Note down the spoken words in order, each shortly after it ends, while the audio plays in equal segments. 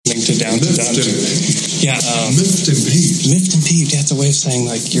to Down to Dunk. Yeah. Miffed and peeved. Miffed and peeved. That's a way of saying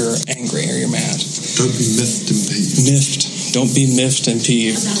like you're angry or you're mad. Don't be miffed and peeved. Miffed. Don't be miffed and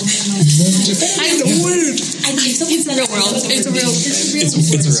peeved. I know it. It's a real world. It's a real. It's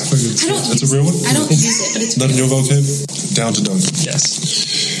a real one? I don't use it, but it's not in your vocab? Down to Dunk.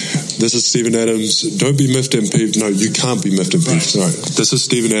 Yes. This is Stephen Adams. Don't be miffed and peeved. No, you can't be miffed and peeved. Sorry. This is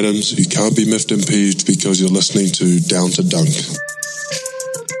Stephen Adams. You can't be miffed and peeved because you're listening to Down to Dunk.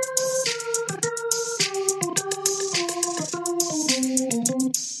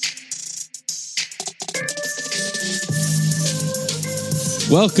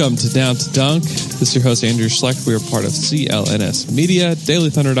 Welcome to Down to Dunk. This is your host, Andrew Schlecht. We are part of CLNS Media,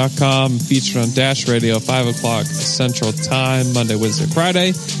 DailyThunder.com, featured on Dash Radio, 5 o'clock Central Time, Monday, Wednesday, Friday.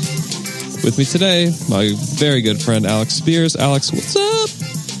 With me today, my very good friend, Alex Spears. Alex, what's up?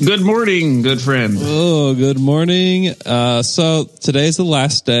 Good morning, good friend. Oh, good morning. So today's the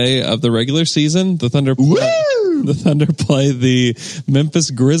last day of the regular season. The Thunder play the Memphis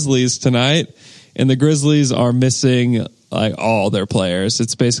Grizzlies tonight, and the Grizzlies are missing like all their players.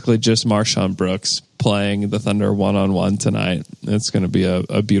 It's basically just Marshawn Brooks playing the Thunder one-on-one tonight. It's going to be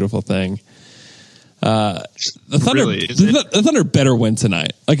a beautiful thing. The Thunder, really, the Thunder better win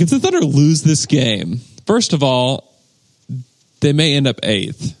tonight. Like if the Thunder lose this game, first of all, they may end up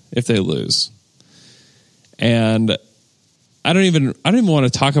 8th if they lose. And I don't even want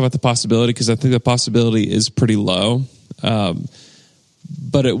to talk about the possibility because I think the possibility is pretty low.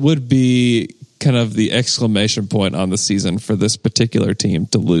 But it would be kind of the exclamation point on the season for this particular team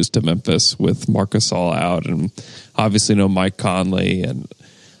to lose to Memphis with Marc Gasol out and obviously no Mike Conley, and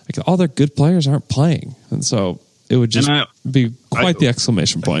like all their good players aren't playing. And so it would just be quite the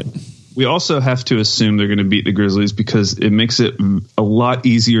exclamation point. We also have to assume they're going to beat the Grizzlies because it makes it a lot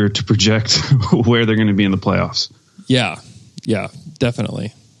easier to project where they're going to be in the playoffs. Yeah,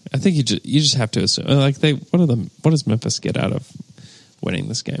 definitely. I think you just have to assume. Like what does Memphis get out of winning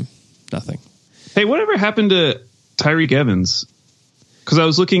this game? Nothing. Hey, whatever happened to Tyreke Evans? Because I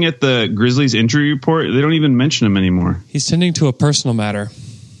was looking at the Grizzlies injury report. They don't even mention him anymore. He's tending to a personal matter.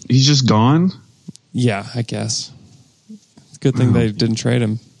 He's just gone? Yeah, I guess. It's a good thing they didn't trade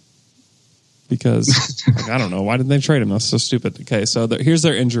him. Because, I don't know. Why didn't they trade him? That's so stupid. Okay, so here's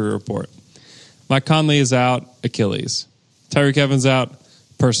their injury report. Mike Conley is out, Achilles. Tyreke Evans out,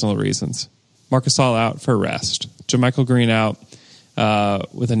 personal reasons. Marc Gasol out for rest. JaMychal Green out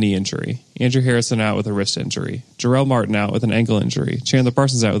with a knee injury. Andrew Harrison out with a wrist injury. Jarrell Martin out with an ankle injury. Chandler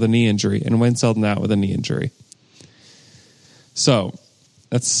Parsons out with a knee injury. And Wayne Selden out with a knee injury. So,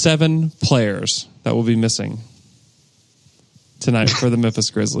 that's 7 players that will be missing tonight for the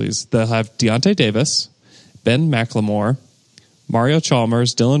Memphis Grizzlies. They'll have Deontay Davis, Ben McLemore, Mario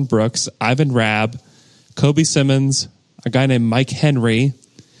Chalmers, Dylan Brooks, Ivan Rabb, Kobe Simmons, a guy named Mike Henry,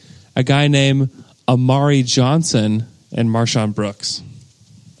 a guy named Amari Johnson, and Marshawn Brooks.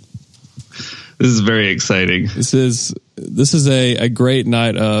 This is very exciting. This is a great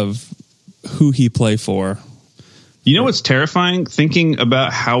night of who he play for. You know what's terrifying? Thinking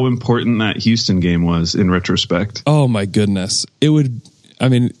about how important that Houston game was in retrospect. Oh my goodness.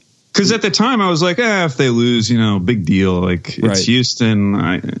 Because at the time I was like, if they lose, big deal. Like it's Houston,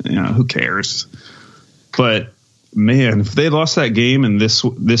 who cares? But man, if they lost that game and this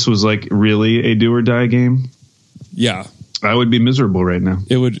was like really a do or die game. Yeah. I would be miserable right now.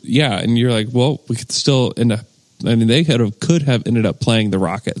 It would, yeah. And you're like, well, we could still end up, they could have ended up playing the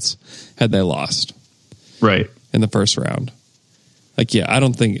Rockets had they lost. Right. In the first round. Like, yeah, I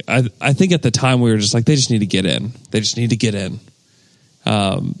think at the time we were just like, they just need to get in. They just need to get in.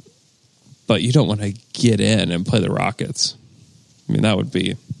 But you don't want to get in and play the Rockets. I mean, that would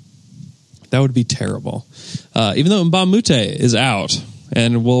be terrible. Even though Mbah a Moute is out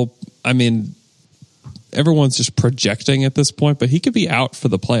and everyone's just projecting at this point, but he could be out for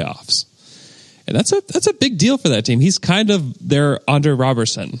the playoffs. And that's a big deal for that team. He's kind of their Andre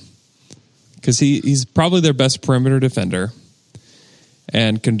Robertson because he's probably their best perimeter defender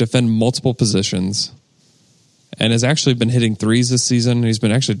and can defend multiple positions and has actually been hitting threes this season. He's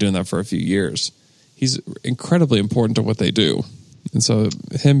been actually doing that for a few years. He's incredibly important to what they do. And so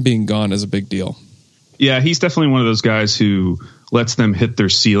him being gone is a big deal. Yeah, he's definitely one of those guys who lets them hit their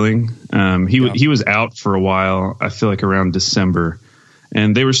ceiling. He was out for a while, I feel like around December,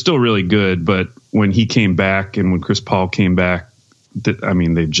 and they were still really good. But when he came back and when Chris Paul came back,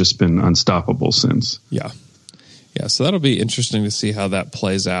 they've just been unstoppable since. Yeah. So that'll be interesting to see how that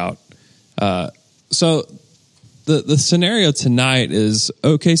plays out. So the scenario tonight is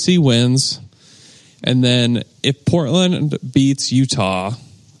OKC wins, and then if Portland beats Utah,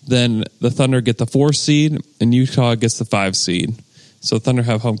 then the Thunder get the 4 seed and Utah gets the 5 seed. So Thunder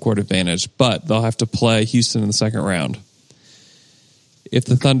have home court advantage, but they'll have to play Houston in the second round. If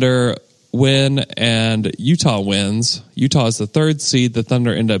the Thunder win and Utah wins, Utah is the 3rd seed. The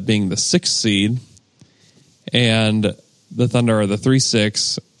Thunder end up being the 6th seed. And the Thunder are the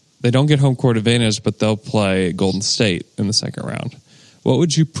 3-6. They don't get home court advantage, but they'll play Golden State in the second round. What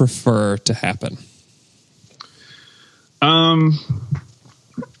would you prefer to happen?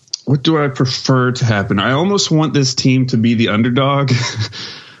 What do I prefer to happen? I almost want this team to be the underdog.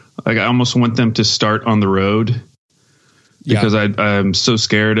 Like, I almost want them to start on the road because I'm so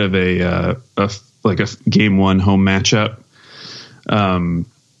scared of a game 1 home matchup.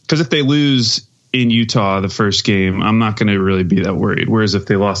 Because if they lose in Utah the first game, I'm not going to really be that worried. Whereas if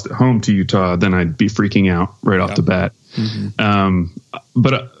they lost at home to Utah, then I'd be freaking out right off the bat. Mm-hmm.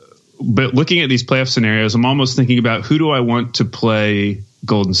 But looking at these playoff scenarios, I'm almost thinking about who do I want to play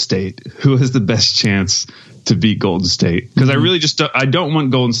Golden State? Who has the best chance to beat Golden State? Because I really I don't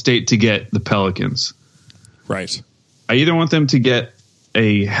want Golden State to get the Pelicans. Right. I either want them to get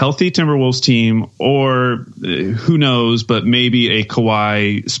a healthy Timberwolves team or who knows, but maybe a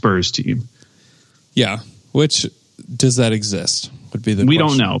Kawhi Spurs team. Yeah. Which does that exist? Would be the we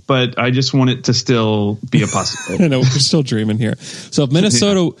question. don't know, but I just want it to still be a possibility. I know we're still dreaming here. So if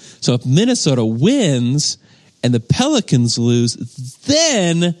Minnesota wins and the Pelicans lose,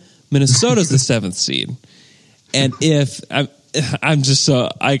 then Minnesota's the 7th seed. And if I'm just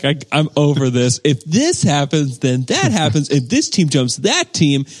I'm over this. If this happens, then that happens. If this team jumps that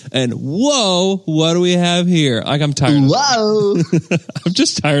team, and whoa, what do we have here? Like, I'm tired. Whoa! I'm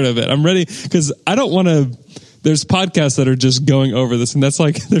just tired of it. I'm ready because I don't want to. There's podcasts that are just going over this, and that's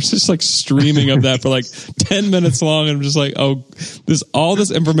like there's just like streaming of that for like 10 minutes long, and I'm just like, oh, all this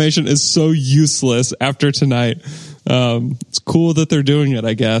information is so useless after tonight. It's cool that they're doing it,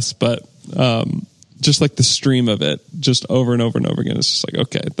 I guess, but just like the stream of it, just over and over and over again, it's just like,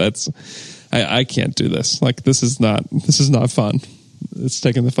 okay, I can't do this. Like, this is not fun. It's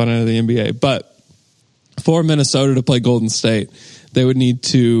taking the fun out of the NBA. But for Minnesota to play Golden State, they would need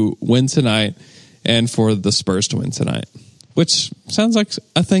to win tonight, and for the Spurs to win tonight, which sounds like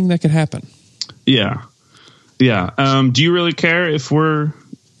a thing that could happen. Yeah. Do you really care if we're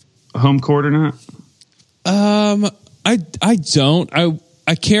home court or not? I don't.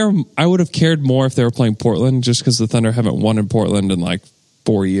 I care. I would have cared more if they were playing Portland, just because the Thunder haven't won in Portland in like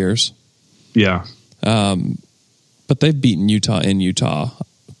 4 years. Yeah. But they've beaten Utah in Utah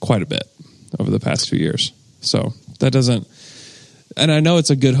quite a bit over the past 2 years. So that doesn't. And I know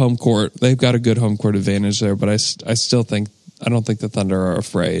it's a good home court. They've got a good home court advantage there, but I still think I don't think the Thunder are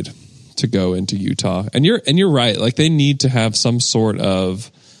afraid to go into Utah. And you're right. Like, they need to have some sort of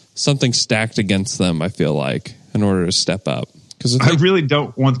something stacked against them, I feel like, in order to step up. Because I really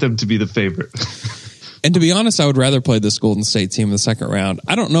don't want them to be the favorite. And to be honest, I would rather play this Golden State team in the second round.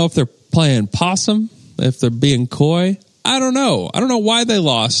 I don't know if they're playing possum, if they're being coy. I don't know. I don't know why they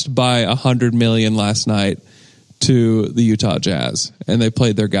lost by $100 million last night to the Utah Jazz, and they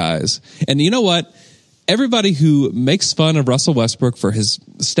played their guys. And you know what? Everybody who makes fun of Russell Westbrook for his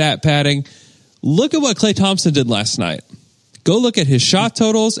stat padding, look at what Klay Thompson did last night. Go look at his shot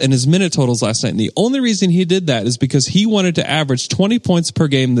totals and his minute totals last night. And the only reason he did that is because he wanted to average 20 points per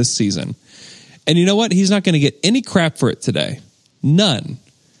game this season. And you know what? He's not going to get any crap for it today. None.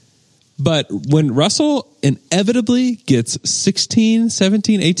 But when Russell inevitably gets 16,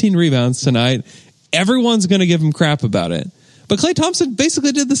 17, 18 rebounds tonight, everyone's going to give him crap about it. But Klay Thompson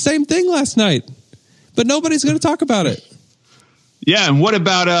basically did the same thing last night. But nobody's going to talk about it. Yeah, and what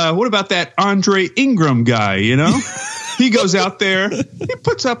about that Andre Ingram guy, you know? He goes out there, he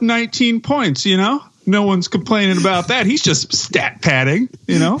puts up 19 points, you know? No one's complaining about that. He's just stat padding,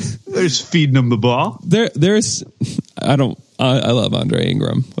 you know? They're just feeding him the ball. I love Andre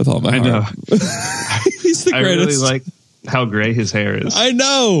Ingram with all my heart. I know. He's the greatest. I really like how gray his hair is. I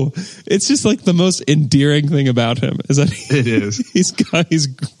know. It's just like the most endearing thing about him is that it is. He's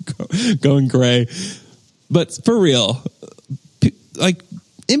going gray. But for real, like,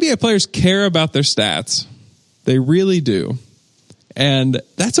 NBA players care about their stats. They really do. And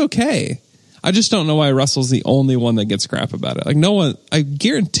that's okay. I just don't know why Russell's the only one that gets crap about it. Like, no one, I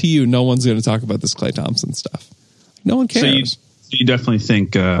guarantee you, no one's going to talk about this Klay Thompson stuff. No one cares. So you definitely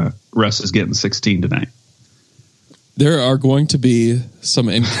think Russ is getting 16 tonight? There are going to be some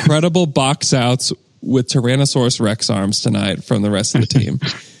incredible box outs with Tyrannosaurus Rex arms tonight from the rest of the team.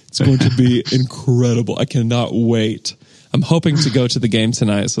 It's going to be incredible. I cannot wait. I'm hoping to go to the game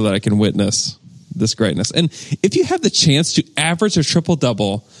tonight so that I can witness this greatness. And if you have the chance to average a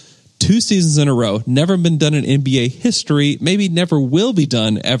triple-double 2 seasons in a row, never been done in NBA history, maybe never will be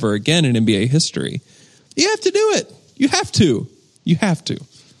done ever again in NBA history, you have to do it. You have to. You have to.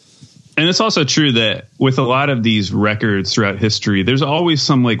 And it's also true that with a lot of these records throughout history, there's always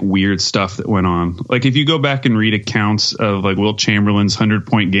some like weird stuff that went on. Like if you go back and read accounts of like Wilt Chamberlain's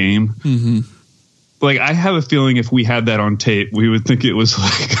 100-point game, like I have a feeling if we had that on tape, we would think it was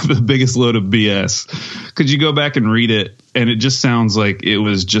like the biggest load of BS. Could you go back and read it? And it just sounds like it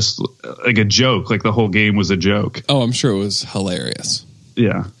was just like a joke, like the whole game was a joke. Oh, I'm sure it was hilarious.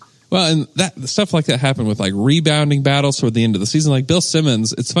 Yeah. Well, and that stuff like that happened with like rebounding battles toward the end of the season. Like Bill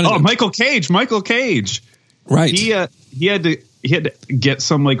Simmons, it's funny. Oh, Michael Cage, right? He had to get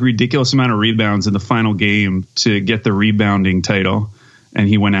some like ridiculous amount of rebounds in the final game to get the rebounding title, and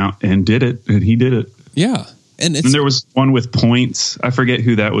he went out and did it, and he did it. Yeah, and there was one with points. I forget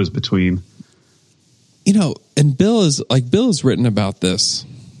who that was between. You know, and Bill has written about this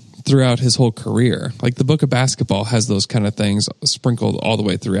throughout his whole career. Like the Book of Basketball has those kind of things sprinkled all the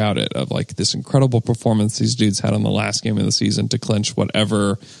way throughout it, of like this incredible performance these dudes had on the last game of the season to clinch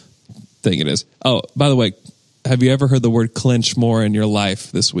whatever thing it is. Oh, by the way, have you ever heard the word clinch more in your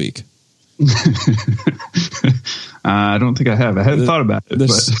life this week? I don't think I have. I hadn't thought about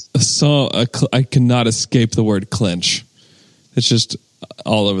it. I cannot escape the word clinch. It's just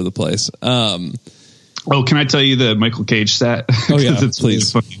all over the place. Oh, can I tell you the Michael Cage stat? Oh, yeah,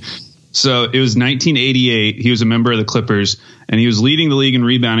 please. Really funny. So it was 1988. He was a member of the Clippers, and he was leading the league in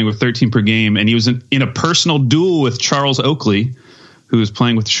rebounding with 13 per game, and he was in a personal duel with Charles Oakley, who was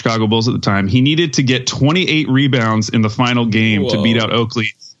playing with the Chicago Bulls at the time. He needed to get 28 rebounds in the final game to beat out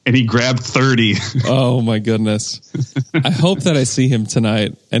Oakley, and he grabbed 30. Oh, my goodness. I hope that I see him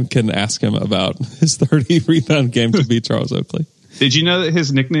tonight and can ask him about his 30-rebound game to beat Charles Oakley. Did you know that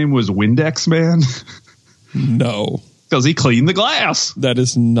his nickname was Windex Man? No. Because he cleaned the glass. That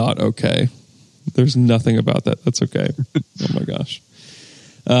is not okay. There's nothing about that that's okay. Oh, my gosh.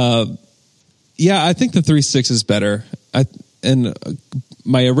 Yeah, I think the 3-6 is better. And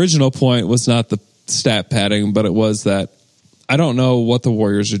my original point was not the stat padding, but it was that I don't know what the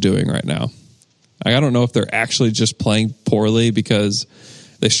Warriors are doing right now. I don't know if they're actually just playing poorly because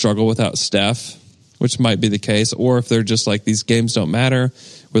they struggle without Steph, which might be the case, or if they're just like, these games don't matter.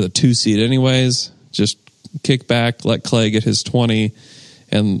 We're the 2 seed anyways. Just kick back, let Clay get his 20,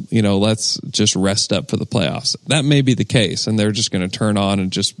 and, you know, let's just rest up for the playoffs. That may be the case, and they're just going to turn on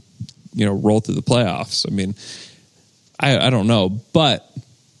and just, you know, roll through the playoffs. I mean, I don't know, but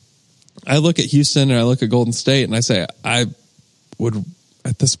I look at Houston and I look at Golden State and I say, I would,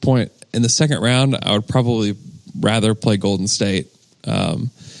 at this point in the second round, I would probably rather play Golden State,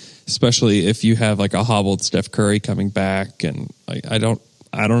 especially if you have like a hobbled Steph Curry coming back. And I don't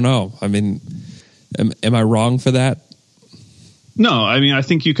know. I mean, am I wrong for that? No, I mean, I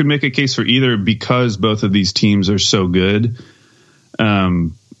think you could make a case for either because both of these teams are so good.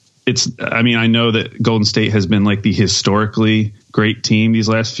 I mean, I know that Golden State has been like the historically great team these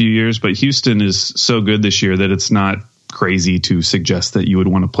last few years, but Houston is so good this year that it's not crazy to suggest that you would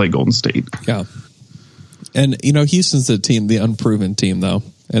want to play Golden State. Yeah. And, you know, Houston's the unproven team, though.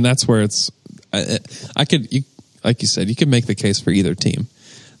 And that's where it's, like you said, you can make the case for either team.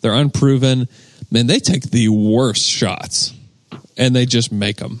 They're unproven. Man, they take the worst shots and they just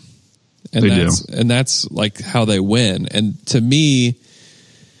make them. And And that's like how they win. And to me,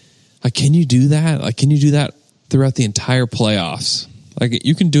 like, can you do that? Like, can you do that throughout the entire playoffs? Like,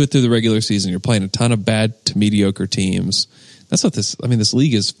 you can do it through the regular season. You're playing a ton of bad to mediocre teams. That's what this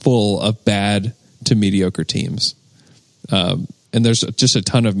league is full of bad to mediocre teams. And there's just a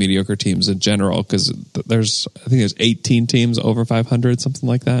ton of mediocre teams in general because I think there's 18 teams over 500, something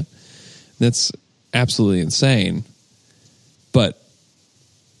like that. That's absolutely insane. But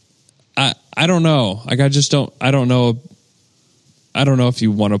I don't know. Like, I don't know if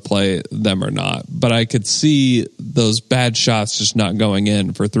you want to play them or not, but I could see those bad shots just not going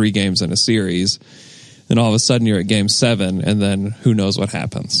in for 3 games in a series. And all of a sudden you're at game 7 and then who knows what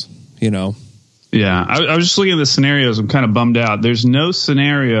happens, you know? Yeah. I was just looking at the scenarios. I'm kind of bummed out. There's no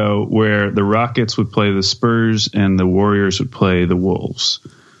scenario where the Rockets would play the Spurs and the Warriors would play the Wolves.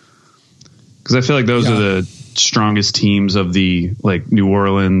 Because I feel like those are the strongest teams of the like New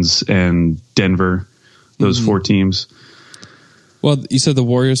Orleans and Denver, those 4 teams. Well, you said the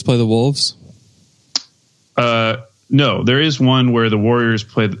Warriors play the Wolves? No, there is one where the Warriors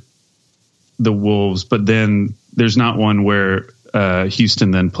play the Wolves, but then there's not one where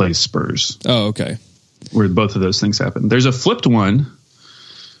Houston then plays Spurs. Oh, okay. Where both of those things happen. There's a flipped one,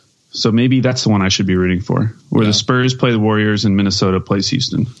 so maybe that's the one I should be rooting for, where the Spurs play the Warriors and Minnesota plays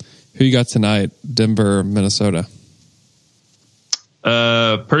Houston. Who you got tonight? Denver, Minnesota?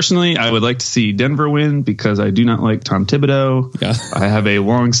 Personally, I would like to see Denver win because I do not like Tom Thibodeau. Yeah. I have a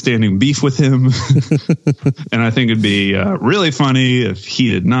long-standing beef with him, and I think it'd be really funny if he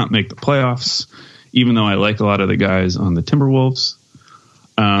did not make the playoffs, even though I like a lot of the guys on the Timberwolves.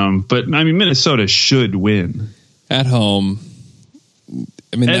 But, I mean, Minnesota should win. At home.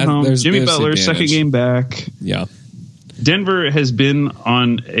 I mean, At home, Jimmy Butler, second game back. Yeah. Denver has been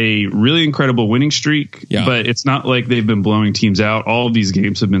on a really incredible winning streak, but it's not like they've been blowing teams out. All of these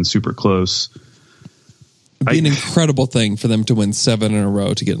games have been super close. It'd be an incredible thing for them to win 7 in a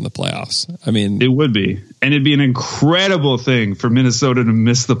row to get in the playoffs. I mean, it would be. And it'd be an incredible thing for Minnesota to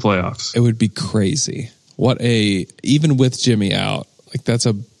miss the playoffs. It would be crazy. Even with Jimmy out, like that's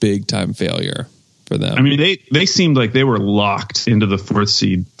a big time failure for them. I mean, they seemed like they were locked into the 4th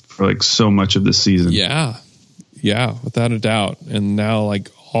seed for like so much of the season. Yeah, without a doubt. And now, like,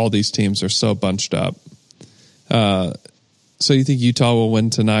 all these teams are so bunched up. So you think Utah will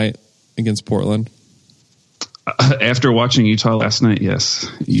win tonight against Portland? After watching Utah last night, yes.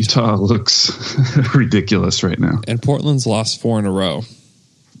 Utah looks ridiculous right now. And Portland's lost 4 in a row.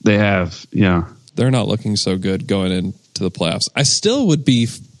 They have, yeah. They're not looking so good going into the playoffs. I still would be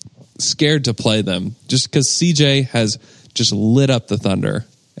scared to play them just because CJ has just lit up the Thunder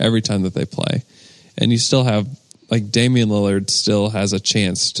every time that they play. And you still have... Like Damian Lillard still has a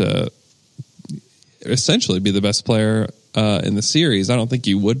chance to essentially be the best player in the series. I don't think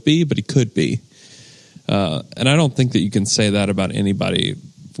he would be, but he could be. And I don't think that you can say that about anybody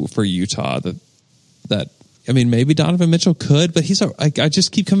for Utah. That I mean, maybe Donovan Mitchell could, but I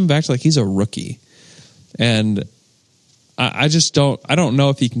just keep coming back to like he's a rookie, and I just don't. I don't know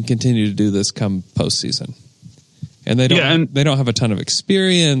if he can continue to do this come postseason. And they don't. They don't have a ton of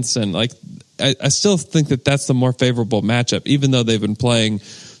experience, and like. I still think that that's the more favorable matchup, even though they've been playing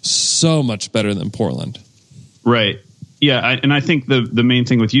so much better than Portland. Right. Yeah, and I think the main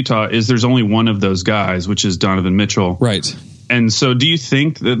thing with Utah is there's only one of those guys, which is Donovan Mitchell. Right. And so do you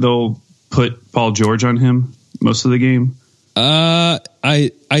think that they'll put Paul George on him most of the game? I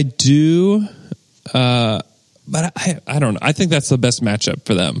do, but I don't know. I think that's the best matchup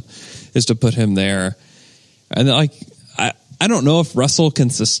for them is to put him there. And like I don't know if Russell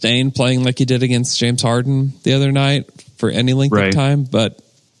can sustain playing like he did against James Harden the other night for any length of time, but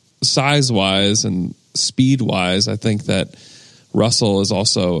size-wise and speed-wise, I think that Russell is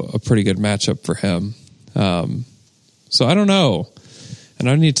also a pretty good matchup for him. So I don't know. And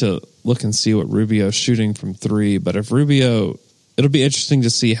I need to look and see what Rubio's shooting from 3, but if Rubio, it'll be interesting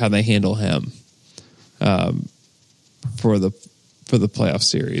to see how they handle him for the playoff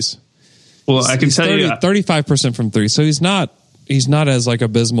series. Well, I can tell you 35% from 3. So he's not as like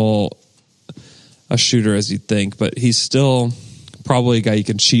abysmal a shooter as you'd think, but he's still probably a guy you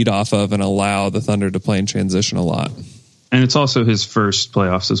can cheat off of and allow the Thunder to play in transition a lot. And it's also his first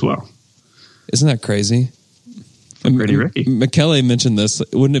playoffs as well. Isn't that crazy? Pretty Ricky. McKelly mentioned this.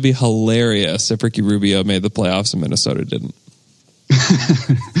 Wouldn't it be hilarious if Ricky Rubio made the playoffs and Minnesota didn't?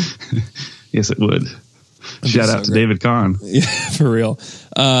 Yes, it would. Shout out to David Kahn. Yeah, for real.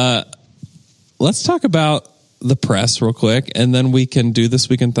 Let's talk about the press real quick, and then we can do This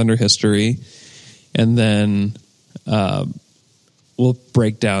Week in Thunder history, and then we'll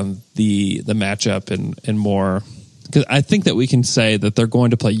break down the matchup and more. Because I think that we can say that they're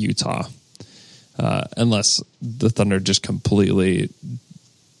going to play Utah, unless the Thunder just completely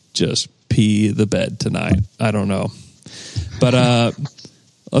just pee the bed tonight. I don't know. But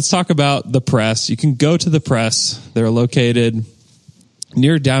let's talk about the press. You can go to the press. They're located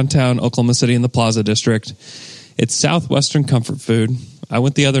near downtown Oklahoma City in the Plaza District. It's Southwestern Comfort Food. I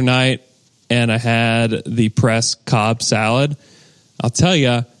went the other night and I had the press Cobb salad. I'll tell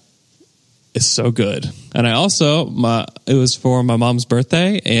you, it's so good. And I also, it was for my mom's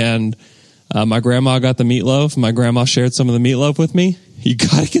birthday, and my grandma got the meatloaf. My grandma shared some of the meatloaf with me. You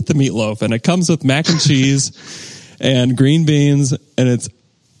got to get the meatloaf. And it comes with mac and cheese and green beans, and it's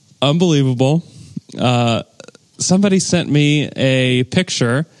unbelievable. Somebody sent me a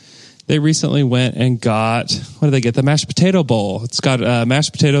picture. They recently went and got, what did they get? The mashed potato bowl. It's got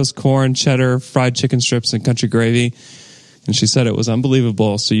mashed potatoes, corn, cheddar, fried chicken strips, and country gravy. And she said it was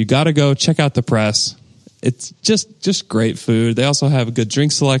unbelievable. So you got to go check out the press. It's just great food. They also have a good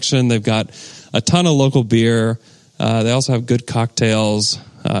drink selection. They've got a ton of local beer. They also have good cocktails.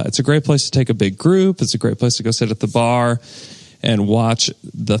 It's a great place to take a big group. It's a great place to go sit at the bar and watch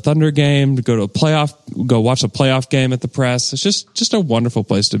the Thunder game, go watch a playoff game at the press. It's just a wonderful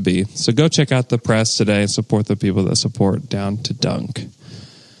place to be. So go check out the press today and support the people that support Down to Dunk.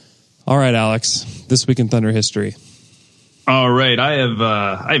 All right, Alex, This Week in Thunder history. All right,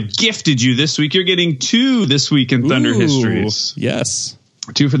 I've gifted you this week. You're getting 2 this week in Thunder Histories. Yes.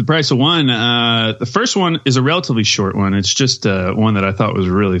 2 for the price of 1. The first one is a relatively short one. It's just one that I thought was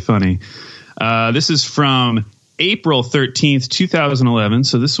really funny. This is from April 13th, 2011.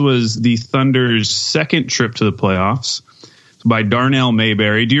 So this was the Thunder's second trip to the playoffs. It's by Darnell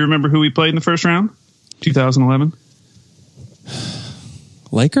Mayberry. Do you remember who we played in the first round? 2011?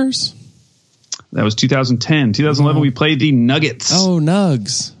 Lakers? That was 2010. 2011, we played the Nuggets. Oh,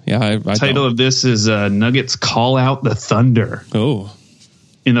 Nugs. Yeah, The title of this is Nuggets Call Out the Thunder. Oh.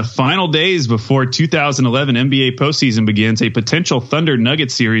 In the final days before 2011 NBA postseason begins, a potential Thunder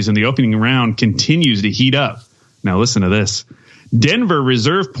Nuggets series in the opening round continues to heat up. Now listen to this. Denver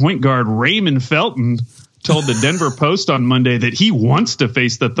reserve point guard Raymond Felton told the Denver Post on Monday that he wants to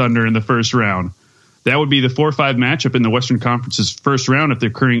face the Thunder in the first round. That would be the 4-5 matchup in the Western Conference's first round if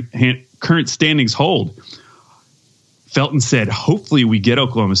their current standings hold. Felton said, hopefully we get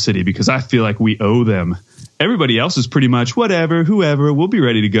Oklahoma City because I feel like we owe them. Everybody else is pretty much whatever, whoever, we'll be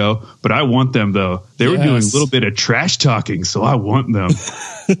ready to go. But I want them, though. They were doing a little bit of trash talking, so I want them.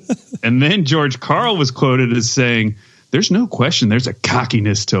 And then George Karl was quoted as saying, there's no question there's a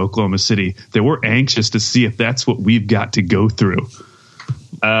cockiness to Oklahoma City that we're anxious to see if that's what we've got to go through.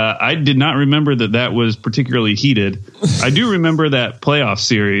 I did not remember that was particularly heated. I do remember that playoff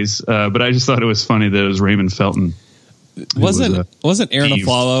series, but I just thought it was funny that it was Raymond Felton. Wasn't Aaron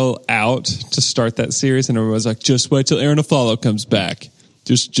Aflalo out to start that series? And everyone was like, just wait till Aaron Aflalo comes back.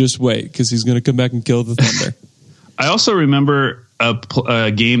 Just wait, because he's going to come back and kill the Thunder. I also remember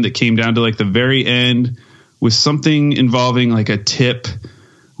a game that came down to like the very end with something involving like a tip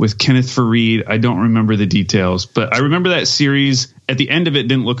with Kenneth Faried. I don't remember the details, but I remember that series. At the end of it,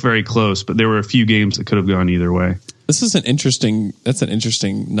 didn't look very close, but there were a few games that could have gone either way. That's an interesting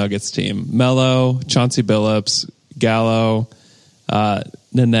Nuggets team. Melo, Chauncey Billups, Gallo,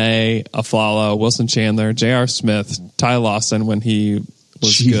 Nene, Aflalo, Wilson Chandler, J.R. Smith, Ty Lawson when he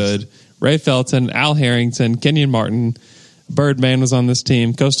was good, Ray Felton, Al Harrington, Kenyon Martin, Birdman was on this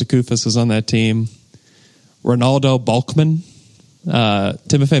team, Costa Koufos was on that team, Ronaldo Balkman,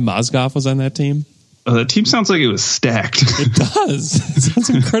 Timofey Mozgov was on that team. Oh, that team sounds like it was stacked. It does. It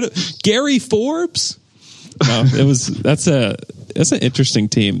sounds incredible. Gary Forbes. No, that's an interesting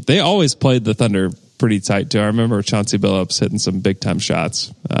team. They always played the Thunder pretty tight too. I remember Chauncey Billups hitting some big time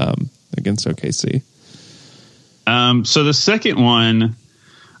shots against OKC. So the second one,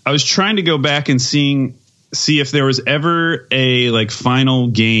 I was trying to go back and see if there was ever a like final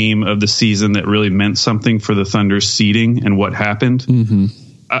game of the season that really meant something for the Thunder's seeding and what happened. Mm-hmm.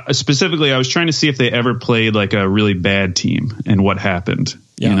 Specifically, I was trying to see if they ever played like a really bad team and what happened.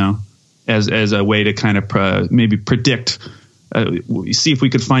 Yeah. You know, as a way to kind of maybe predict. See if we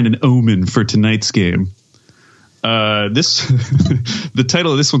could find an omen for tonight's game. The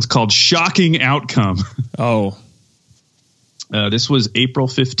title of this one's called "Shocking Outcome." Oh, this was April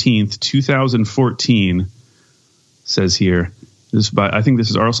 15th, 2014. Says here, I think this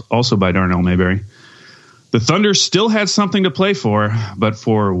is also by Darnell Mayberry. The Thunder still had something to play for, but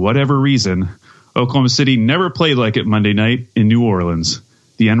for whatever reason, Oklahoma City never played like it Monday night in New Orleans.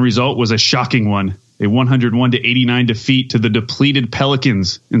 The end result was a shocking one. A 101-89 defeat to the depleted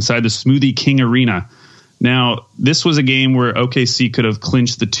Pelicans inside the Smoothie King Arena. Now, this was a game where OKC could have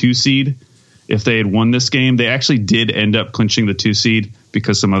clinched the 2 seed if they had won this game. They actually did end up clinching the 2 seed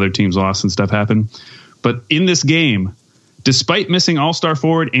because some other teams lost and stuff happened. But in this game, despite missing all-star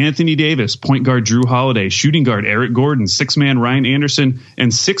forward Anthony Davis, point guard Drew Holiday, shooting guard Eric Gordon, 6-man Ryan Anderson,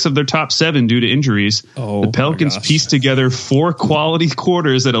 and 6 of their top 7 due to injuries, the Pelicans pieced together 4 quality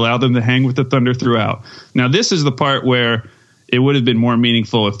quarters that allowed them to hang with the Thunder throughout. Now, this is the part where it would have been more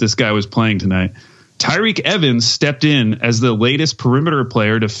meaningful if this guy was playing tonight. Tyreke Evans stepped in as the latest perimeter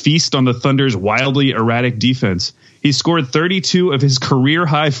player to feast on the Thunder's wildly erratic defense. He scored 32 of his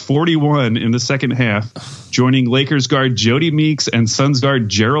career-high 41 in the second half, joining Lakers guard Jody Meeks and Suns guard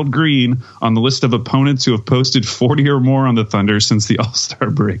Gerald Green on the list of opponents who have posted 40 or more on the Thunder since the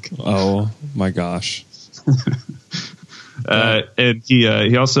All-Star break. Oh, my gosh. And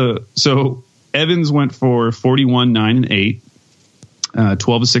he also... So Evans went for 41, 9, and 8,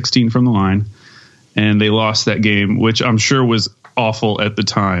 12 of 16 from the line, and they lost that game, which I'm sure was awful at the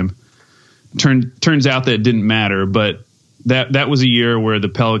time. Turns out that it didn't matter, but that was a year where the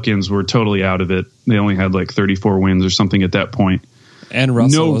Pelicans were totally out of it. They only had like 34 wins or something at that point. And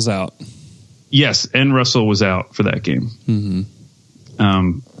Russell was out. Yes, and Russell was out for that game.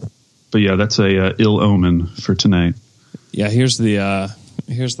 Mm-hmm. But yeah, that's a ill omen for tonight. Yeah, here's the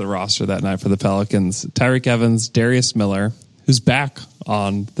roster that night for the Pelicans: Tyreke Evans, Darius Miller, who's back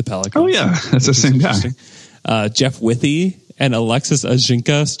on the Pelicans. Oh yeah, that's the same guy. Jeff Withey and Alexis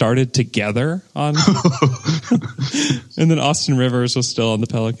Ajinka started together on, and then Austin Rivers was still on the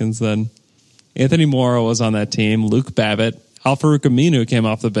Pelicans then. Anthony Morrow was on that team. Luke Babbitt. Al-Farouq Aminu came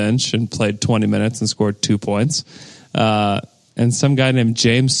off the bench and played 20 minutes and scored 2 points. And some guy named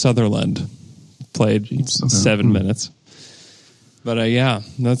James Sutherland played 7 minutes. But yeah,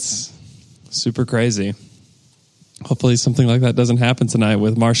 that's super crazy. Hopefully something like that doesn't happen tonight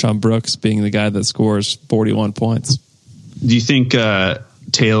with Marshawn Brooks being the guy that scores 41 points. Do you think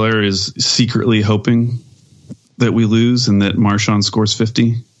Taylor is secretly hoping that we lose and that Marshawn scores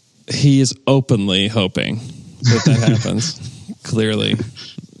 50? He is openly hoping that happens. Clearly.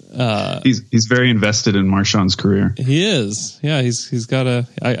 He's very invested in Marshawn's career. He is. Yeah, he's got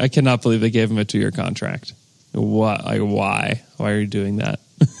I cannot believe they gave him a 2-year contract. Why? Why are you doing that?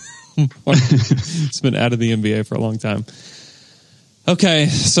 It's been out of the NBA for a long time. Okay,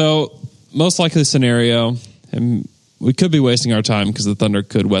 so most likely scenario, and we could be wasting our time because the Thunder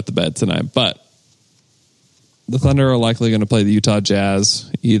could wet the bed tonight, but the Thunder are likely going to play the Utah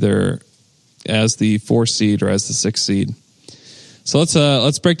Jazz either as the 4th seed or as the 6th seed. So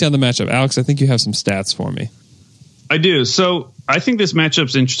let's break down the matchup. Alex, I think you have some stats for me. I do. So I think this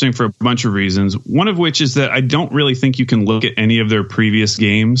matchup's interesting for a bunch of reasons. One of which is that I don't really think you can look at any of their previous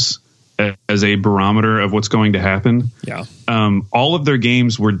games as a barometer of what's going to happen. Yeah. All of their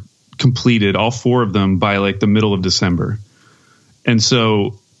games were completed, all 4 of them, by like the middle of December. And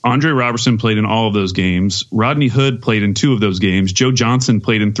so Andre Robertson played in all of those games. Rodney Hood played in 2 of those games. Joe Johnson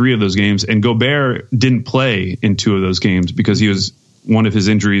played in 3 of those games. And Gobert didn't play in 2 of those games because one of his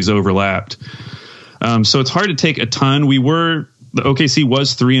injuries overlapped. So it's hard to take a ton. The OKC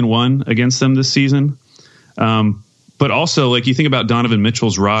was 3-1 against them this season. But also, like, you think about Donovan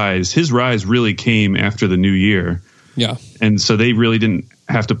Mitchell's rise. His rise really came after the new year. Yeah. And so they really didn't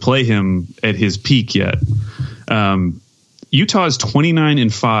have to play him at his peak yet. Utah is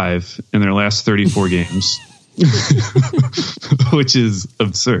 29-5 in their last 34 games, which is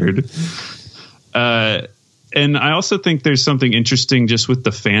absurd. And I also think there's something interesting just with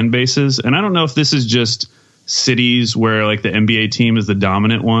the fan bases. And I don't know if this is just cities where like the NBA team is the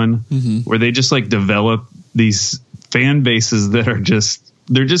dominant one, where they just like develop these fan bases that are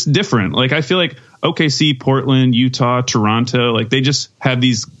they're just different. Like I feel like OKC, Portland, Utah, Toronto, like they just have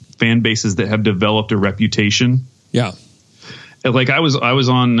these fan bases that have developed a reputation. Yeah. Like I was on I was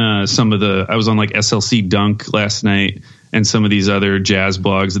on like SLC Dunk last night and some of these other jazz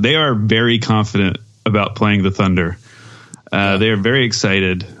blogs. They are very confident about playing the Thunder. They are very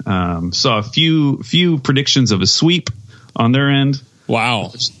excited. Saw a few predictions of a sweep on their end.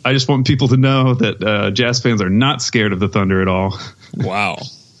 Wow. I just want people to know that Jazz fans are not scared of the Thunder at all. Wow.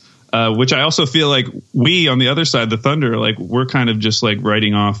 Which I also feel like we on the other side, the Thunder, like we're kind of just like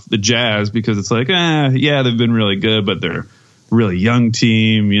writing off the Jazz because it's like, yeah, they've been really good, but they're really young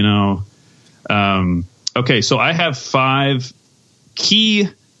team, you know. Okay, so I have 5 key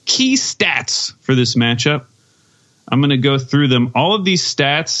stats for this matchup. I'm going to go through them. All of these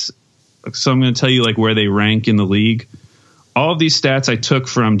stats, so I'm going to tell you like where they rank in the league. All of these stats I took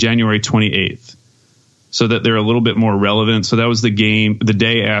from January 28th, so that they're a little bit more relevant. So that was the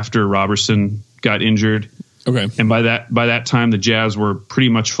day after Robertson got injured. Okay. And by that time, the Jazz were pretty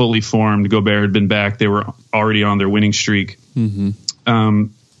much fully formed. Gobert had been back. They were already on their winning streak. Mm-hmm.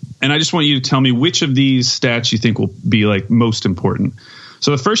 And I just want you to tell me which of these stats you think will be like most important.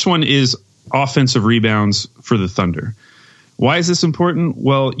 So the first one is offensive rebounds for the Thunder. Why is this important?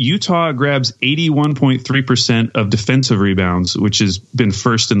 Well, Utah grabs 81.3% of defensive rebounds, which has been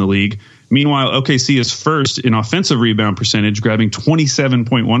first in the league. Meanwhile, OKC is first in offensive rebound percentage, grabbing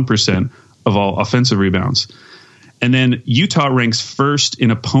 27.1% of all offensive rebounds. And then Utah ranks first in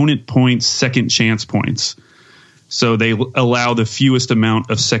opponent points, second chance points. So they allow the fewest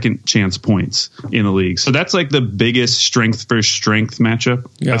amount of second chance points in the league. So that's like the biggest strength for strength matchup,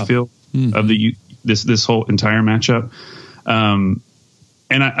 I feel, of this whole entire matchup. And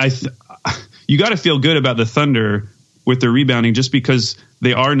you got to feel good about the Thunder with their rebounding just because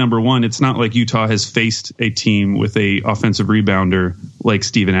they are number one. It's not like Utah has faced a team with a offensive rebounder like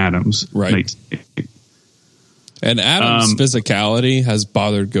Steven Adams. Right. And Adams' physicality has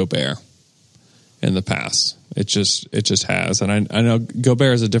bothered Gobert in the past. It just has. And I know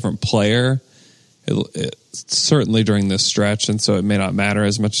Gobert is a different player, it certainly during this stretch, and so it may not matter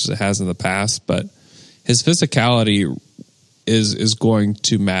as much as it has in the past, but his physicality is going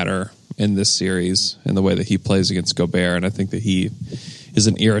to matter in this series in the way that he plays against Gobert, and I think that he is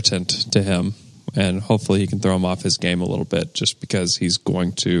an irritant to him, and hopefully he can throw him off his game a little bit just because he's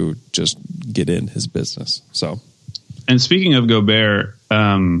going to just get in his business. So, and speaking of Gobert,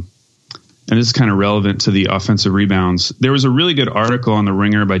 and and this is kind of relevant to the offensive rebounds. There was a really good article on The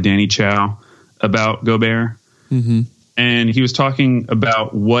Ringer by Danny Chow about Gobert. Mm-hmm. And he was talking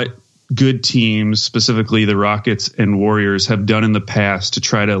about what good teams, specifically the Rockets and Warriors, have done in the past to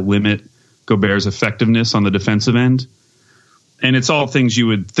try to limit Gobert's effectiveness on the defensive end. And it's all things you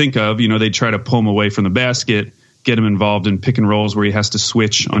would think of. They try to pull him away from the basket, get him involved in pick and rolls where he has to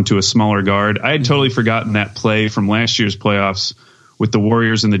switch onto a smaller guard. I had totally forgotten that play from last year's playoffs with the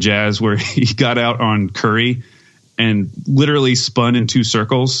Warriors and the Jazz where he got out on Curry and literally spun in two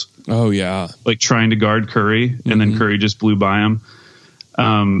circles. Oh, yeah. Like trying to guard Curry, and then Curry just blew by him.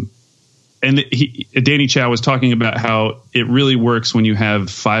 And Danny Chow was talking about how it really works when you have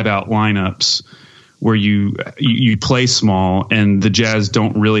 5-out lineups where you play small, and the Jazz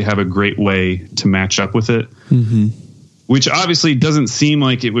don't really have a great way to match up with it, which obviously doesn't seem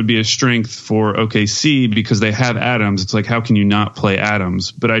like it would be a strength for OKC because they have Adams. It's like, how can you not play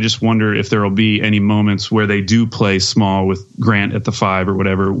Adams? But I just wonder if there will be any moments where they do play small with Grant at the 5 or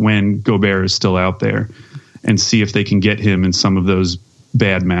whatever when Gobert is still out there, and see if they can get him in some of those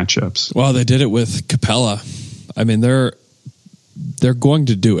bad matchups. Well, they did it with Capella. I mean, they're going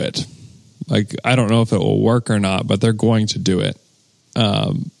to do it. Like, I don't know if it will work or not, but they're going to do it,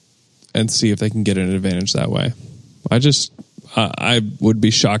 and see if they can get an advantage that way. I would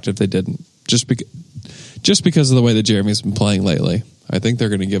be shocked if they didn't, just because of the way that Jeremy's been playing lately. I think they're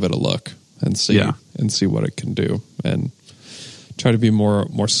going to give it a look and see what it can do, and try to be more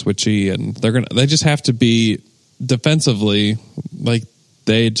switchy. And they just have to be defensively, like,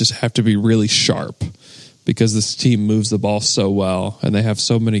 they just have to be really sharp because this team moves the ball so well, and they have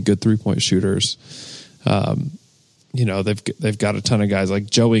so many good 3-point shooters. They've got a ton of guys like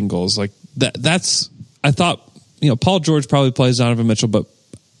Joe Ingles, like that's. I thought, Paul George probably plays Donovan Mitchell, but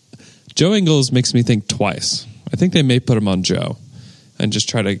Joe Ingles makes me think twice. I think they may put him on Joe and just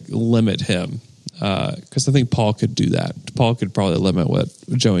try to limit him, because I think Paul could do that. Paul could probably limit what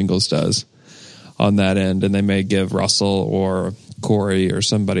Joe Ingles does on that end, and they may give Russell or Corey or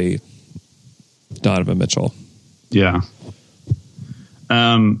somebody Donovan Mitchell. Yeah.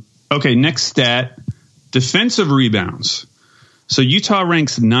 Okay, next stat, defensive rebounds. So Utah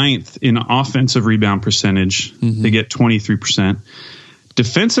ranks 9th in offensive rebound percentage. They get 23%.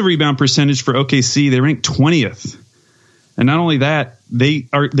 Defensive rebound percentage for OKC, they rank 20th. And not only that, they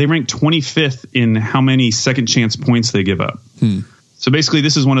rank 25th in how many second chance points they give up. So basically,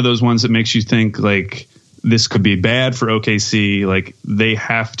 this is one of those ones that makes you think, like, this could be bad for OKC. Like, they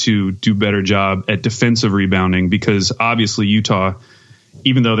have to do a better job at defensive rebounding because obviously Utah,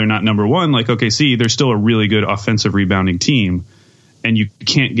 even though they're not number one like OKC, they're still a really good offensive rebounding team. And you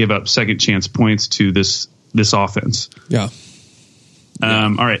can't give up second chance points to this offense. Yeah.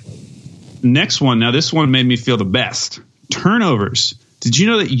 All right. Next one. Now, this one made me feel the best. Turnovers. Did you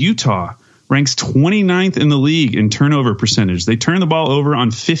know that Utah ranks 29th in the league in turnover percentage? They turn the ball over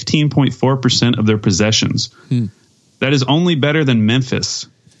on 15.4% of their possessions. That is only better than Memphis.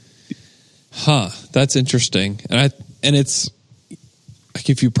 That's interesting. And it's like,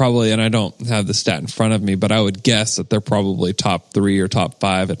 if you probably, and I don't have the stat in front of me, but I would guess that they're probably top 3 or top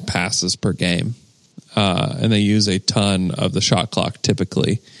 5 at passes per game. And they use a ton of the shot clock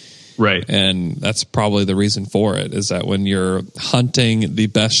typically. Right. And that's probably the reason for it, is that when you're hunting the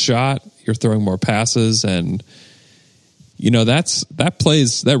best shot, you're throwing more passes. And,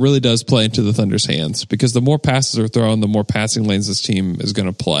 that really does play into the Thunder's hands, because the more passes are thrown, the more passing lanes this team is going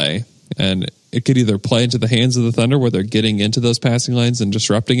to play. And it could either play into the hands of the Thunder where they're getting into those passing lanes and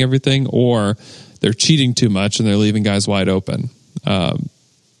disrupting everything, or they're cheating too much and they're leaving guys wide open.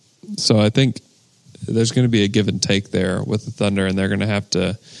 So I think there's going to be a give and take there with the Thunder, and they're going to have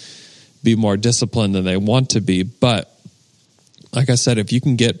to be more disciplined than they want to be. But like I said, if you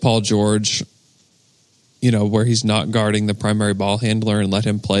can get Paul George, where he's not guarding the primary ball handler, and let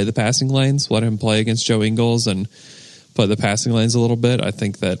him play the passing lanes, let him play against Joe Ingles and play the passing lanes a little bit, I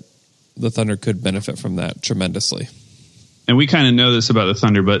think that the Thunder could benefit from that tremendously. And we kind of know this about the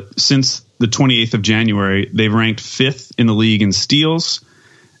Thunder, but since the 28th of January, they've ranked 5th in the league in steals,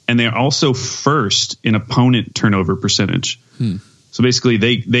 and they're also 1st in opponent turnover percentage. So basically,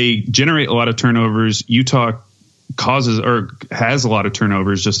 they generate a lot of turnovers. Utah causes or has a lot of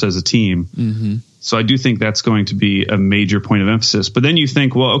turnovers just as a team. So I do think that's going to be a major point of emphasis. But then you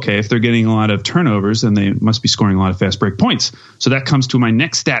think, well, okay, if they're getting a lot of turnovers, then they must be scoring a lot of fast break points. So that comes to my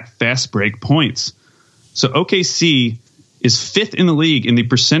next stat, fast break points. So OKC is 5th in the league in the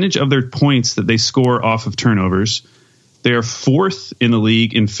percentage of their points that they score off of turnovers. They are 4th in the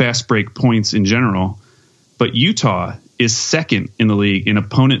league in fast break points in general. But Utah is 2nd in the league in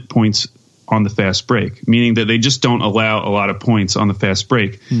opponent points on the fast break, meaning that they just don't allow a lot of points on the fast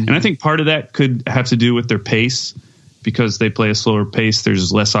break. Mm-hmm. And I think part of that could have to do with their pace. Because they play a slower pace,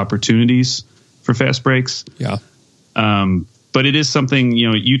 there's less opportunities for fast breaks. Yeah. But it is something,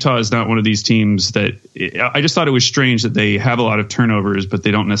 Utah is not one of these teams that I just thought it was strange that they have a lot of turnovers, but they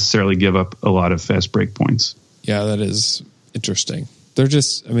don't necessarily give up a lot of fast break points. Yeah, that is interesting. They're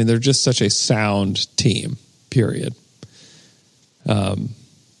just such a sound team, period. But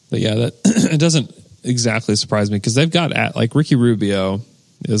yeah, that it doesn't exactly surprise me because they've got Ricky Rubio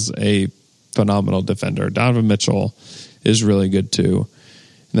is a phenomenal defender. Donovan Mitchell is really good too.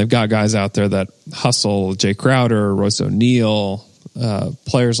 And they've got guys out there that hustle, Jay Crowder, Royce O'Neal,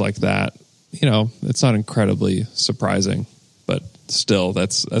 players like that. It's not incredibly surprising, but still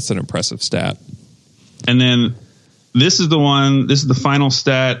that's an impressive stat. And then this is the final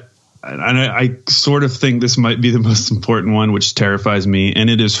stat. And I sort of think this might be the most important one, which terrifies me, and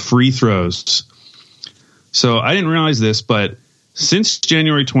it is free throws. So I didn't realize this, but since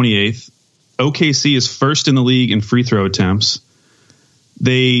January 28th, OKC is first in the league in free throw attempts.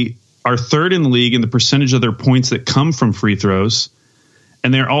 They are third in the league in the percentage of their points that come from free throws.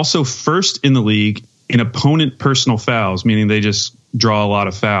 And they're also first in the league in opponent personal fouls, meaning they just draw a lot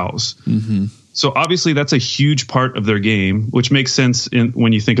of fouls. Mm-hmm. So obviously that's a huge part of their game, which makes sense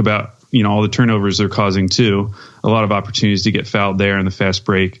when you think about, all the turnovers they're causing too. A lot of opportunities to get fouled there in the fast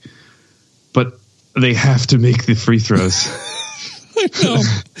break. But they have to make the free throws. I know.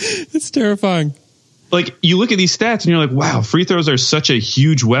 It's terrifying. Like, you look at these stats and you're like, wow, free throws are such a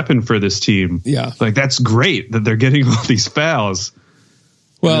huge weapon for this team. Yeah. Like, that's great that they're getting all these fouls.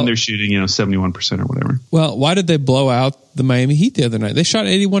 Well, and they're shooting, 71% or whatever. Well, why did they blow out the Miami Heat the other night? They shot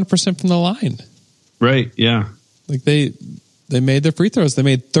 81% from the line. Right, yeah. Like, they made their free throws. They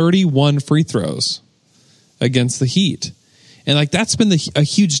made 31 free throws against the Heat. And, that's been a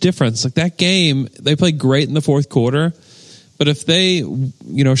huge difference. Like, that game, they played great in the fourth quarter. But if they,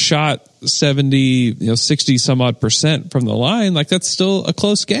 shot 70, 60 some odd % from the line, that's still a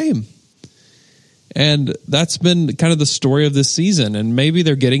close game. And that's been kind of the story of this season. And maybe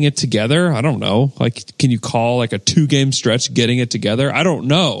they're getting it together. I don't know. Can you call a 2-game stretch getting it together? I don't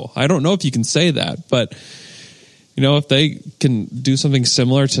know. I don't know if you can say that. But, if they can do something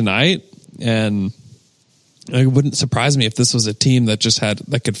similar tonight, and it wouldn't surprise me if this was a team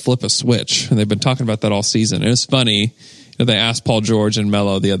that could flip a switch. And they've been talking about that all season. It was funny. They asked Paul George and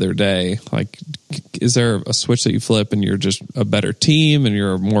Melo the other day, is there a switch that you flip and you're just a better team and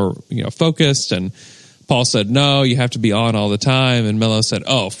you're more, focused? And Paul said, no, you have to be on all the time. And Melo said,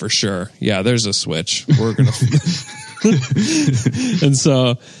 oh, for sure. Yeah, there's a switch. We're going to. And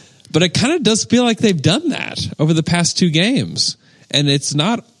so, but it kind of does feel like they've done that over the past 2 games. And it's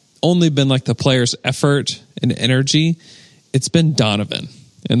not only been the players' effort and energy, it's been Donovan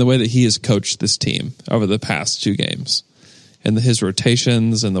and the way that he has coached this team over the past 2 games. And his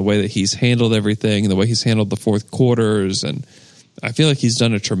rotations and the way that he's handled everything and the way he's handled the fourth quarters. And I feel like he's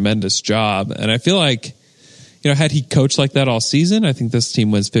done a tremendous job. And I feel like, had he coached like that all season, I think this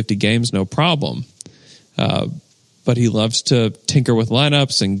team wins 50 games, no problem. But he loves to tinker with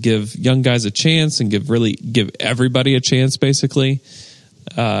lineups and give young guys a chance and give everybody a chance, basically.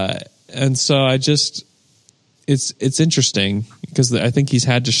 And so it's interesting because I think he's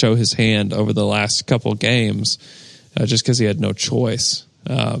had to show his hand over the last couple games. Just because he had no choice.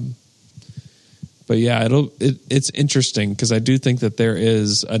 But yeah, it's interesting because I do think that there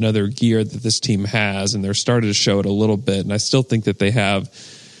is another gear that this team has, and they're starting to show it a little bit. And I still think that they have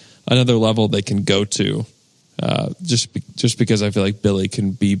another level they can go to. Just because I feel like Billy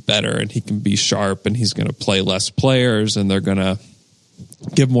can be better and he can be sharp and he's going to play less players and they're going to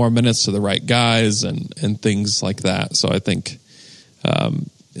give more minutes to the right guys and things like that. So I think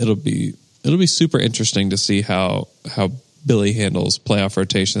it'll be super interesting to see how Billy handles playoff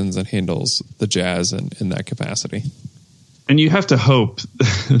rotations and handles the Jazz in that capacity. And you have to hope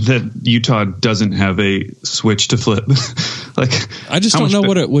that Utah doesn't have a switch to flip. I just don't know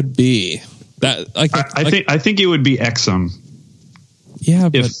what it would be. I think it would be Exum. Yeah,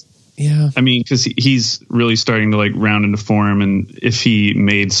 because he's really starting to round into form, and if he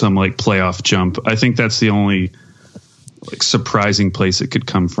made some playoff jump, I think that's the only surprising place it could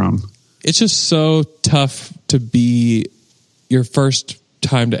come from. It's just so tough to be your first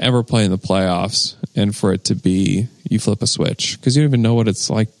time to ever play in the playoffs and for it to be you flip a switch because you don't even know what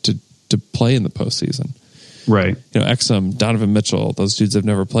it's like to play in the postseason. Right. Exum, Donovan Mitchell, those dudes have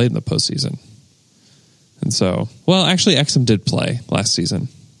never played in the postseason. And so, well, actually Exum did play last season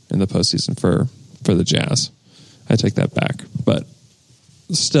in the postseason for the Jazz. I take that back. But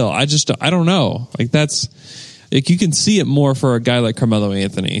still, I don't know. like you can see it more for a guy like Carmelo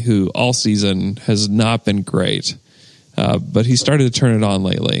Anthony, who all season has not been great, but he started to turn it on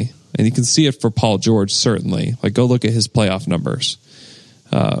lately. And you can see it for Paul George, certainly. Like, go look at his playoff numbers,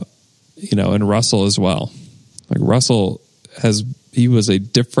 and Russell as well. Like, Russell he was a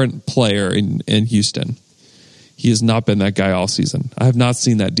different player in Houston. He has not been that guy all season. I have not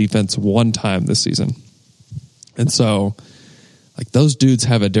seen that defense one time this season. And so, like, those dudes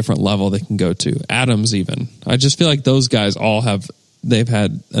have a different level they can go to. Adams, even. I just feel like those guys they've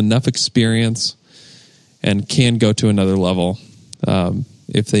had enough experience and can go to another level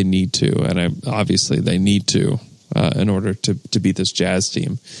if they need to. And obviously they need to in order to beat this Jazz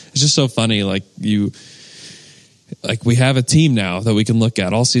team. It's just so funny. Like we have a team now that we can look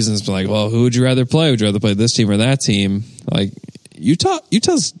at. All season has been like, well, who would you rather play? Would you rather play this team or that team? Like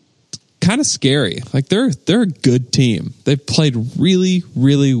Utah's kind of scary. Like they're a good team. They've played really,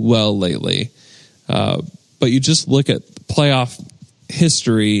 really well lately. But you just look at playoff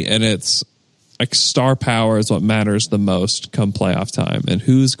history and it's like star power is what matters the most come playoff time, and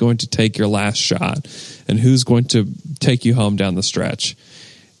who's going to take your last shot and who's going to take you home down the stretch.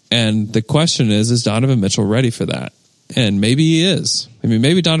 And the question is Donovan Mitchell ready for that? And maybe he is. I mean,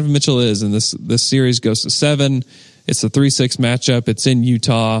 maybe Donovan Mitchell is, and this series goes to 7. It's a 3-6 matchup. It's in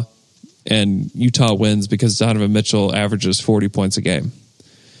Utah, and Utah wins because Donovan Mitchell averages 40 points a game.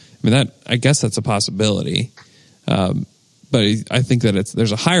 I mean, I guess that's a possibility. But I think that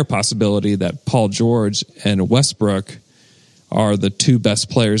there's a higher possibility that Paul George and Westbrook are the two best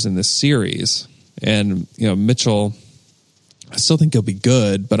players in this series. And, Mitchell, I still think he'll be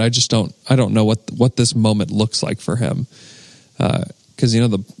good, but I don't know what this moment looks like for him. Because,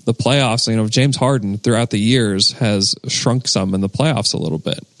 the playoffs, James Harden throughout the years has shrunk some in the playoffs a little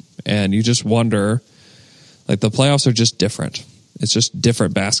bit. And you just wonder, like, the playoffs are just different. It's just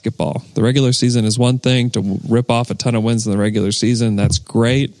different basketball. The regular season is one thing. To rip off a ton of wins in the regular season, that's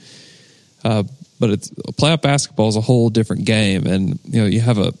great. But playoff basketball is a whole different game. And, you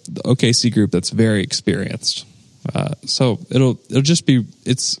have the OKC group that's very experienced. So it'll just be,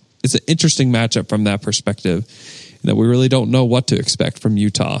 it's an interesting matchup from that perspective, that we really don't know what to expect from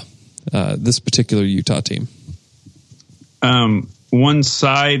Utah, this particular Utah team. One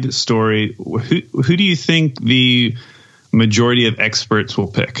side story, who do you think the majority of experts will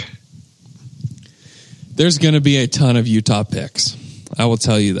pick? There's going to be a ton of Utah picks. I will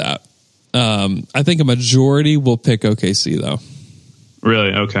tell you that. I think a majority will pick OKC, though.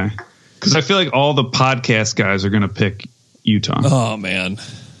 Really? Okay. Because I feel like all the podcast guys are going to pick Utah. Oh, man.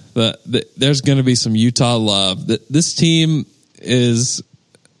 There's going to be some Utah love. This team is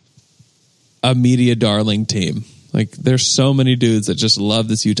a media darling team. Like, there's so many dudes that just love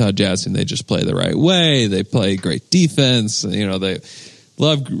this Utah Jazz team. They just play the right way. They play great defense. They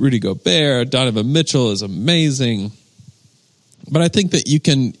love Rudy Gobert. Donovan Mitchell is amazing. But I think that you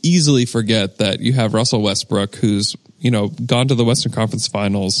can easily forget that you have Russell Westbrook, who's, gone to the Western Conference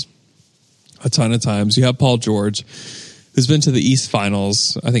Finals a ton of times. You have Paul George, who's been to the East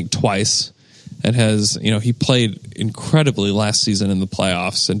Finals, I think, twice, and has, he played incredibly last season in the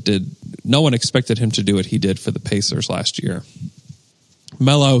playoffs and no one expected him to do what he did for the Pacers last year.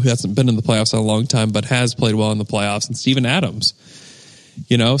 Melo, who hasn't been in the playoffs in a long time, but has played well in the playoffs, and Steven Adams.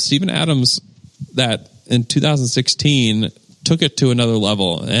 Steven Adams, that in 2016 took it to another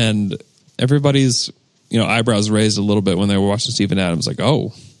level, and everybody's, eyebrows raised a little bit when they were watching Steven Adams, like,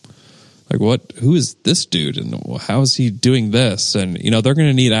 oh, like who is this dude and how is he doing this? And, they're going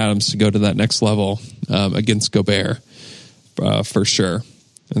to need Adams to go to that next level against Gobert for sure.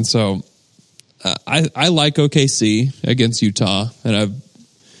 And so I like OKC against Utah, and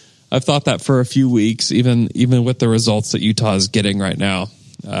I've thought that for a few weeks, even with the results that Utah is getting right now.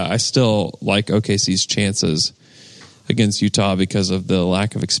 I still like OKC's chances against Utah because of the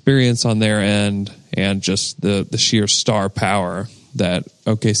lack of experience on their end and just the sheer star power that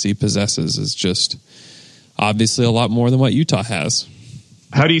OKC possesses is just obviously a lot more than what Utah has.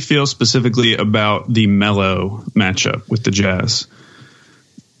 How do you feel specifically about the Melo matchup with the Jazz?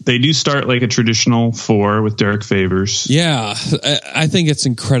 They do start like a traditional 4 with Derek Favors. Yeah, I think it's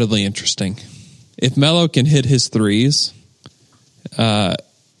incredibly interesting. If Melo can hit his threes, then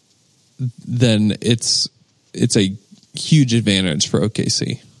it's a huge advantage for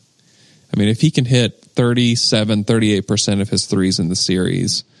OKC. I mean, if he can hit 38% of his threes in the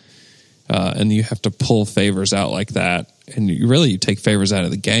series, and you have to pull Favors out like that, and you take Favors out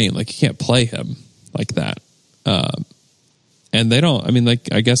of the game. Like, you can't play him like that. And they don't,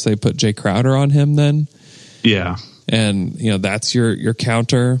 I guess they put Jay Crowder on him then. Yeah. And, that's your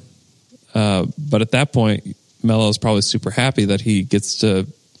counter. But at that point, Melo's probably super happy that he gets to,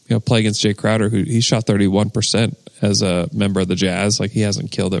 play against Jay Crowder, who he shot 31% as a member of the Jazz. Like, he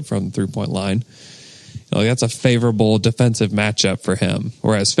hasn't killed it from the 3-point line. That's a favorable defensive matchup for him,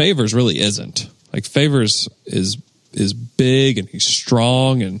 whereas Favors really isn't. Like, Favors is big and he's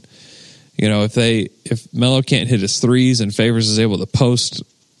strong, and if Melo can't hit his threes and Favors is able to post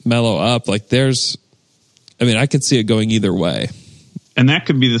Melo up, like I could see it going either way. And that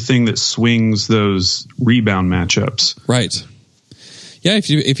could be the thing that swings those rebound matchups. Right. Yeah,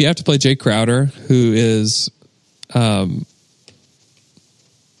 if you have to play Jay Crowder, who is probably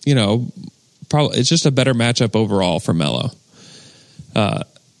it's just a better matchup overall for Melo.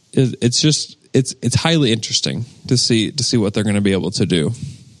 It's highly interesting to see what they're going to be able to do.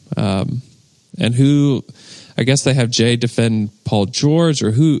 And who, I guess they have Jay defend Paul George,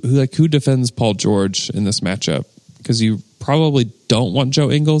 or who defends Paul George in this matchup? Because you probably don't want Joe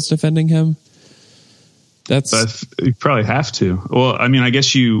Ingles defending him. You probably have to. Well, I mean, I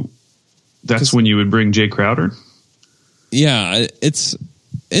guess that's when you would bring Jay Crowder. Yeah, it's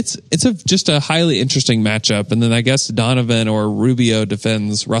just a highly interesting matchup. And then I guess Donovan or Rubio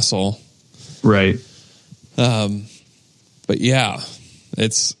defends Russell. Right. But yeah,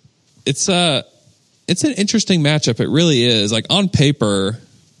 it's an interesting matchup. It really is. Like, on paper,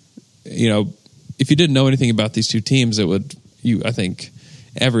 if you didn't know anything about these two teams, I think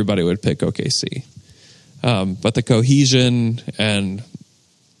everybody would pick OKC. But the cohesion and,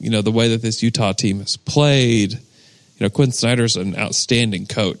 the way that this Utah team has played, Quinn Snyder's an outstanding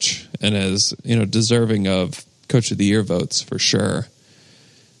coach and is, deserving of Coach of the Year votes for sure.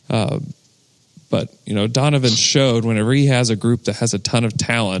 But, Donovan showed whenever he has a group that has a ton of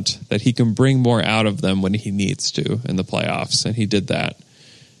talent that he can bring more out of them when he needs to in the playoffs. And he did that,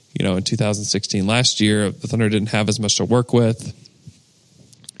 in 2016. Last year, the Thunder didn't have as much to work with.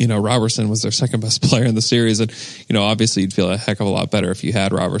 Robertson was their second best player in the series. And, obviously you'd feel a heck of a lot better if you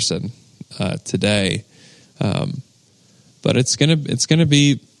had Robertson today. But it's going to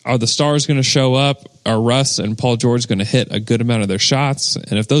be, are the stars going to show up? Are Russ and Paul George going to hit a good amount of their shots?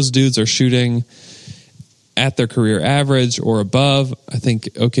 And if those dudes are shooting at their career average or above, I think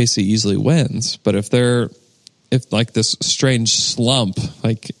OKC easily wins. But if like this strange slump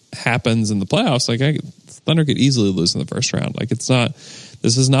happens in the playoffs, Thunder could easily lose in the first round.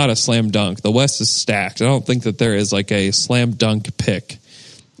 This is not a slam dunk. The West is stacked. I don't think that there is a slam dunk pick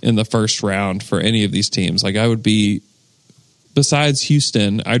in the first round for any of these teams. I would be, besides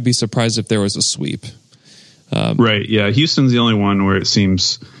Houston, I'd be surprised if there was a sweep. Right. Yeah. Houston's the only one where it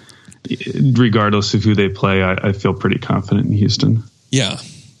seems, regardless of who they play, I feel pretty confident in Houston. Yeah.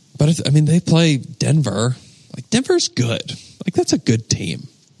 But they play Denver. Denver's good. That's a good team.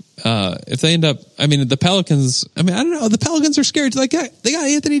 If they end up, the Pelicans, I don't know. The Pelicans are scared. They got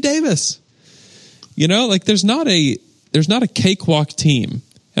Anthony Davis. There's not a cakewalk team.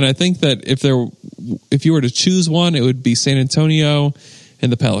 And I think that if you were to choose one, it would be San Antonio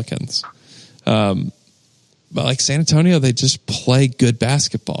and the Pelicans. But San Antonio, they just play good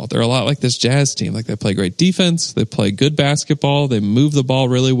basketball. They're a lot like this Jazz team. They play great defense. They play good basketball. They move the ball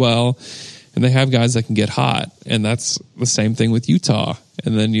really well. And they have guys that can get hot. And that's the same thing with Utah.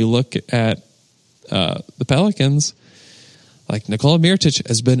 And then you look at the Pelicans, Nikola Mirotic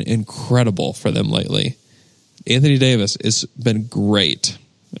has been incredible for them lately. Anthony Davis has been great.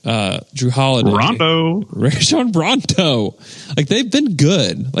 Drew Holiday, Rajon Rondo, they've been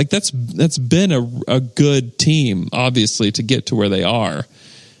good. That's been a good team, obviously, to get to where they are.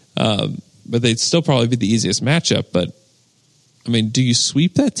 But they'd still probably be the easiest matchup. But do you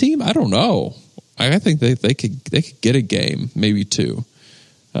sweep that team? I don't know. I think they could get a game, maybe two,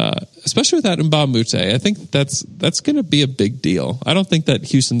 especially without Mbah a Moute. I think that's going to be a big deal. I don't think that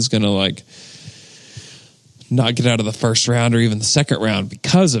Houston's going to not get out of the first round or even the second round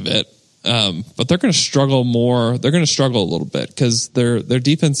because of it. But they're going to struggle more. They're going to struggle a little bit because their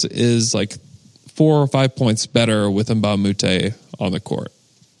defense is 4 or 5 points better with Mbah a Moute on the court.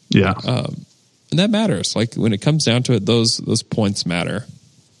 Yeah. And that matters. When it comes down to it, those points matter.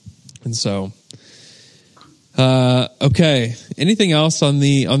 And so, okay. Anything else on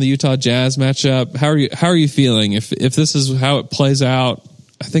the Utah Jazz matchup? How are you feeling? If this is how it plays out,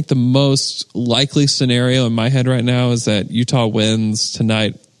 I think the most likely scenario in my head right now is that Utah wins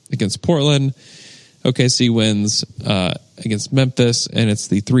tonight against Portland. OKC wins against Memphis, and it's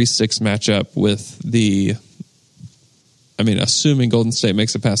the 3-6 matchup with the. Assuming Golden State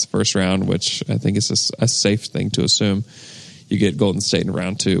makes it past the first round, which I think is a safe thing to assume, you get Golden State in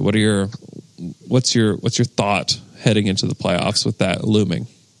round 2. What's your thought heading into the playoffs with that looming?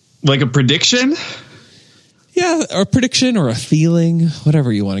 A prediction? Yeah, or a prediction or a feeling,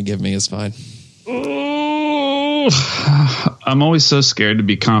 whatever you want to give me is fine. I'm always so scared to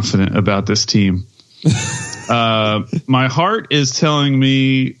be confident about this team. My heart is telling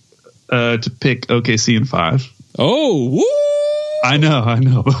me to pick OKC in 5. Oh, woo! I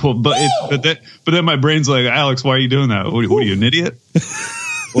know. But then my brain's like, Alex, why are you doing that? What are you, an idiot?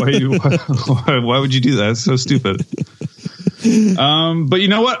 Why would you do that? It's so stupid. But you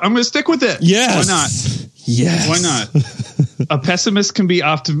know what? I'm going to stick with it. Yes. Why not? Yes. Why not? A pessimist can be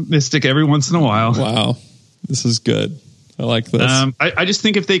optimistic every once in a while. Wow. This is good. I like this. I just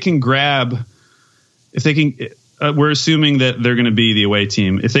think if they can, we're assuming that they're going to be the away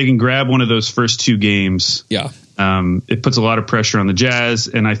team. If they can grab one of those first 2 games, it puts a lot of pressure on the Jazz,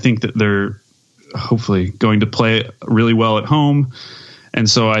 and I think that they're hopefully going to play really well at home. And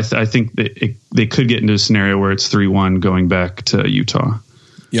so I think that they could get into a scenario where it's 3-1 going back to Utah.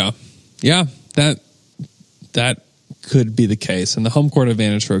 Yeah, that could be the case. And the home court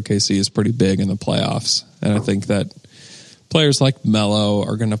advantage for OKC is pretty big in the playoffs. And I think that players like Melo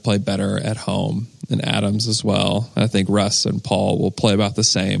are going to play better at home, and Adams as well. I think Russ and Paul will play about the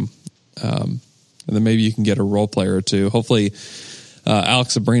same. And then maybe you can get a role player or two. Hopefully,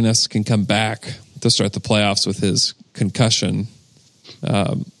 Alex Abrinas can come back to start the playoffs with his concussion.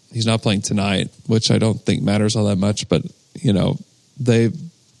 He's not playing tonight, which I don't think matters all that much. But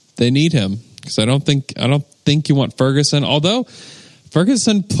they need him, because I don't think you want Ferguson. Although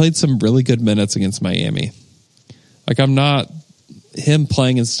Ferguson played some really good minutes against Miami. Like, him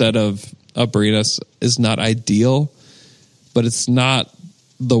playing instead of Abrinas is not ideal, but it's not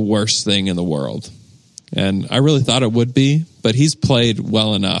the worst thing in the world. And I really thought it would be, but he's played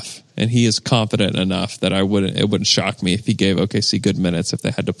well enough, and he is confident enough that it wouldn't shock me if he gave OKC good minutes if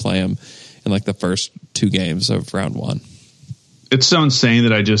they had to play him in like the first 2 games of round 1. It's so insane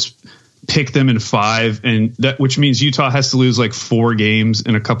that I just picked them in 5, and which means Utah has to lose like 4 games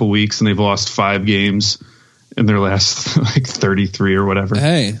in a couple weeks, and they've lost 5 games in their last like 33 or whatever.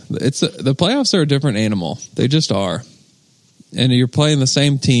 Hey, the playoffs are a different animal. They just are. And you're playing the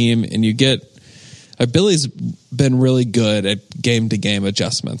same team, and you get Billy's been really good at game-to-game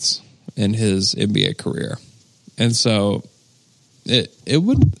adjustments in his NBA career. And so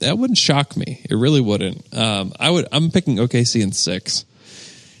that wouldn't shock me. It really wouldn't. I'm picking OKC in 6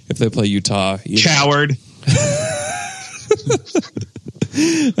 if they play Utah. Coward.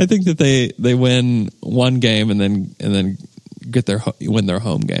 I think that they win 1 game and then win their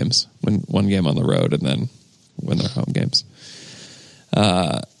home games. Win 1 game on the road and then win their home games.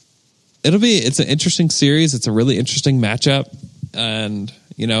 It's an interesting series. It's a really interesting matchup, and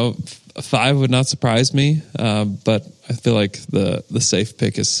 5 would not surprise me. But I feel like the safe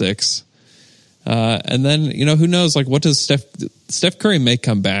pick is 6. And then who knows? Like, what does Steph Curry may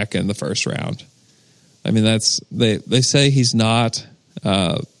come back in the first round? I mean, they say he's not.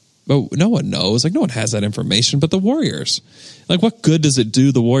 But no one knows. Like, no one has that information. But the Warriors, like, what good does it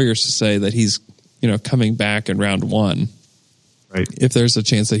do the Warriors to say that he's coming back in round 1? Right. If there's a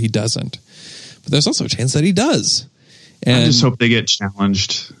chance that he doesn't. But there's also a chance that he does. And I just hope they get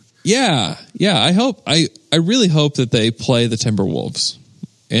challenged. Yeah. I really hope that they play the Timberwolves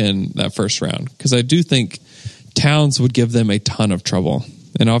in that first round, because I do think Towns would give them a ton of trouble.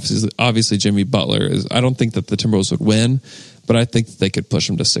 And obviously Jimmy Butler I don't think that the Timberwolves would win, but I think that they could push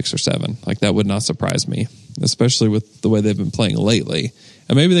them to 6 or 7. Like, that would not surprise me, especially with the way they've been playing lately.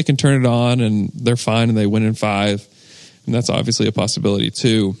 And maybe they can turn it on and they're fine and they win in 5. And that's obviously a possibility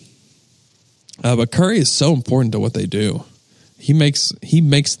too. But Curry is so important to what they do. He makes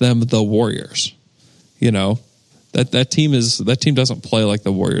them the Warriors. That team doesn't play like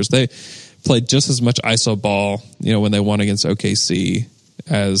the Warriors. They played just as much ISO ball, when they won against OKC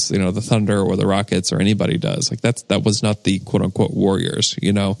as the Thunder or the Rockets or anybody does. Like, that was not the quote unquote Warriors.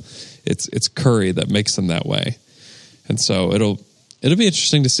 It's Curry that makes them that way. And so it'll be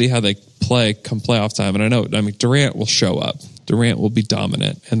interesting to see how they play come playoff time. And I mean, Durant will show up. Durant will be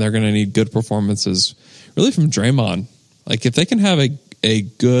dominant, and they're going to need good performances really from Draymond. Like, if they can have a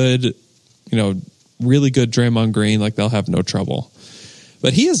good, really good Draymond Green, like, they'll have no trouble.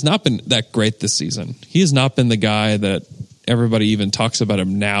 But he has not been that great this season. He has not been the guy that everybody even talks about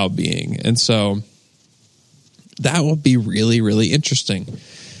him now being. And so that will be really, really interesting,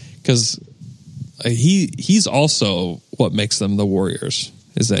 because he's also what makes them the Warriors,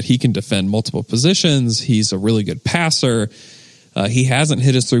 is that he can defend multiple positions. He's a really good passer. He hasn't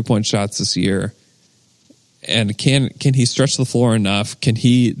hit his 3-point shots this year. And can he stretch the floor enough? Can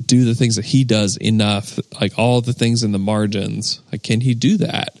he do the things that he does enough? Like, all the things in the margins. Like, can he do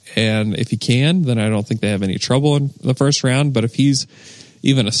that? And if he can, then I don't think they have any trouble in the first round. But if he's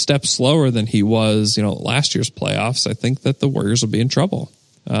even a step slower than he was, last year's playoffs, I think that the Warriors will be in trouble.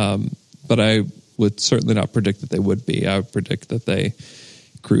 But I would certainly not predict that they would be. I would predict that they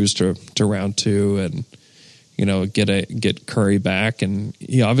cruise to round 2 and, get Curry back. And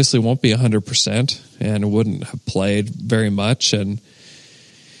he obviously won't be 100% and wouldn't have played very much. And,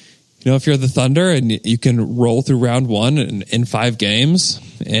 if you're the Thunder and you can roll through round 1 in 5 games,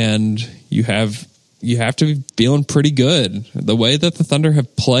 and you have to be feeling pretty good. The way that the Thunder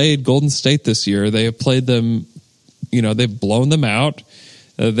have played Golden State this year, they have played them, they've blown them out.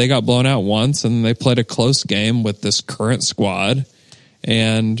 They got blown out once, and they played a close game with this current squad.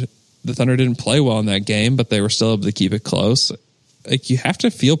 And the Thunder didn't play well in that game, but they were still able to keep it close. Like, you have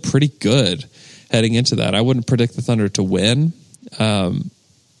to feel pretty good heading into that. I wouldn't predict the Thunder to win,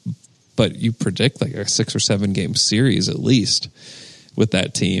 but you predict like a 6 or 7 game series at least with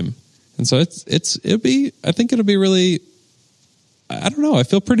that team. And so I think it'll be really, I don't know. I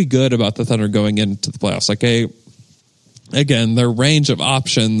feel pretty good about the Thunder going into the playoffs. Like, again, their range of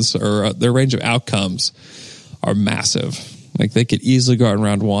options or their range of outcomes are massive. Like, they could easily go out in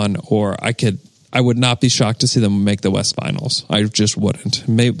round 1, or I would not be shocked to see them make the West Finals. I just wouldn't.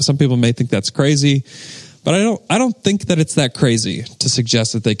 Some people may think that's crazy, but I don't think that it's that crazy to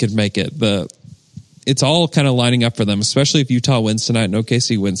suggest that they could make it. It's all kind of lining up for them, especially if Utah wins tonight and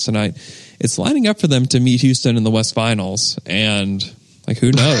OKC wins tonight. It's lining up for them to meet Houston in the West Finals, and like,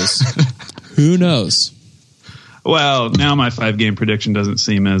 who knows? Who knows? Well, now my 5-game prediction doesn't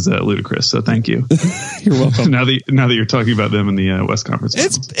seem as ludicrous, so thank you. You're welcome. now that you're talking about them in the West Conference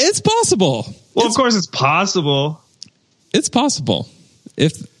Finals. It's possible. Well, of course it's possible. It's possible.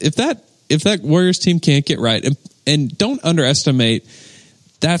 If that Warriors team can't get right, and don't underestimate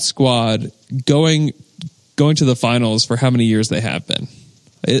that squad going to the finals for how many years they have been.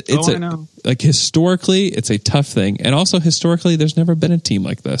 I know. Like, historically, it's a tough thing, and also historically, there's never been a team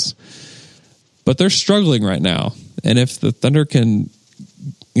like this. But they're struggling right now. And if the Thunder can,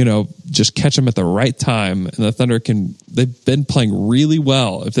 just catch them at the right time, and the Thunder they've been playing really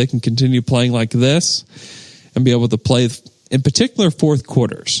well. If they can continue playing like this and be able to play, in particular, fourth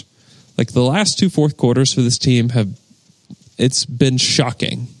quarters. Like, the last 2 fourth quarters for this team it's been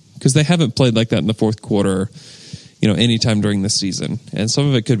shocking because they haven't played like that in the fourth quarter, anytime during this season. And some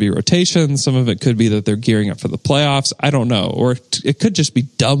of it could be rotation. Some of it could be that they're gearing up for the playoffs. I don't know. Or it could just be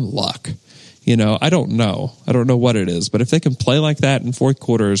dumb luck. I don't know. I don't know what it is. But if they can play like that in fourth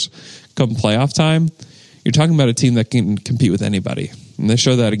quarters come playoff time, you're talking about a team that can compete with anybody. And they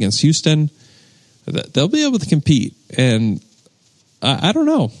show that against Houston. They'll be able to compete. And I don't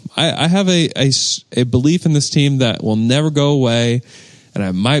know. I have a belief in this team that will never go away. And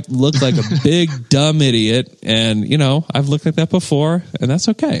I might look like a big, dumb idiot. And, I've looked like that before. And that's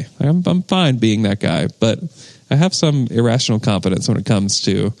okay. I'm fine being that guy. But I have some irrational confidence when it comes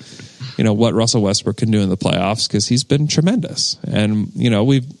to what Russell Westbrook can do in the playoffs, because he's been tremendous. And,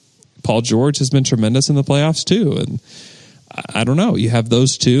 Paul George has been tremendous in the playoffs too. And I don't know, you have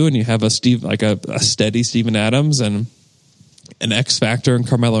those two, and you have a steady Steven Adams and an X factor in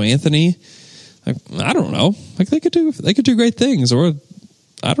Carmelo Anthony. Like, I don't know. Like, they could do great things, or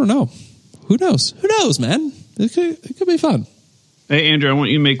I don't know. Who knows? Who knows, man? It could be fun. Hey, Andrew, I want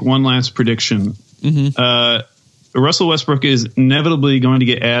you to make one last prediction. Mm-hmm. Russell Westbrook is inevitably going to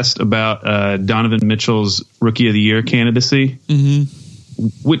get asked about Donovan Mitchell's Rookie of the Year candidacy. Mm-hmm.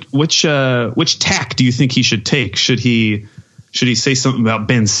 Which tack do you think he should take? Should he say something about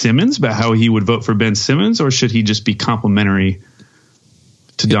Ben Simmons, about how he would vote for Ben Simmons, or should he just be complimentary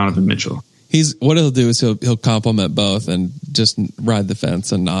to Donovan Mitchell? What he'll do is he'll compliment both and just ride the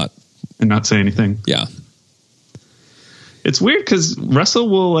fence and not say anything. Yeah, it's weird because Russell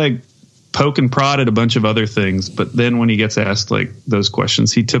will poke and prod at a bunch of other things, but then when he gets asked those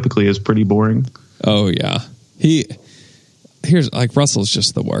questions, he typically is pretty boring. Oh yeah, Russell's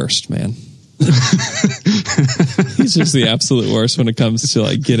just the worst, man. He's just the absolute worst when it comes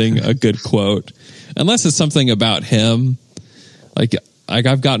to getting a good quote, unless it's something about him. Like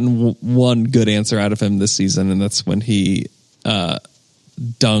I've gotten one good answer out of him this season, and that's when he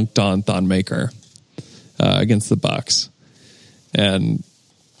dunked on Thon Maker against the Bucks, and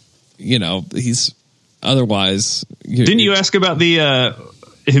he's otherwise. Didn't you ask about the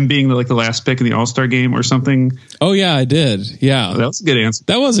him being the last pick in the All-Star game or something? Oh yeah, I did. Yeah, that was a good answer.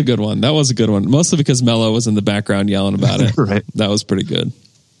 That was a good one. Mostly because Melo was in the background yelling about it. Right. That was pretty good.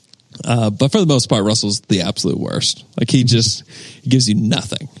 But for the most part, Russell's the absolute worst. He gives you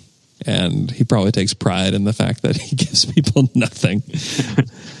nothing. And he probably takes pride in the fact that he gives people nothing.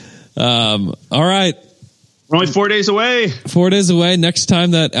 All right. We're only 4 days away. 4 days away. Next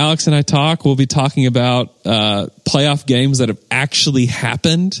time that Alex and I talk, we'll be talking about playoff games that have actually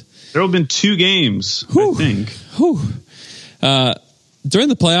happened. There have been 2 games, I think. during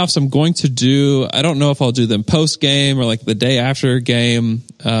the playoffs, I'm going to do, I don't know if I'll do them post game or like the day after a game.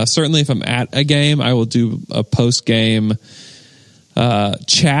 Certainly if I'm at a game, I will do a post game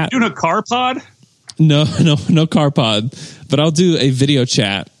chat. Doing a car pod? No car pod, but I'll do a video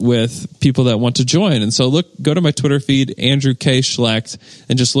chat with people that want to join. And so go to my Twitter feed, Andrew K. Schlecht,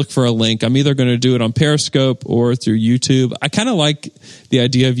 and just look for a link. I'm either going to do it on Periscope or through YouTube. I kind of like the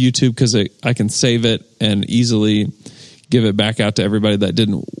idea of YouTube because I can save it and easily give it back out to everybody that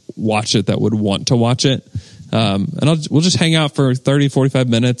didn't watch it that would want to watch it. And we'll just hang out for 30, 45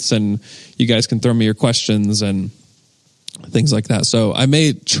 minutes and you guys can throw me your questions and things like that. So I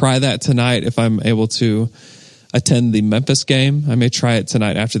may try that tonight if I'm able to attend the Memphis game. I may try it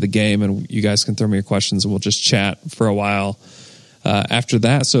tonight after the game and you guys can throw me your questions and we'll just chat for a while after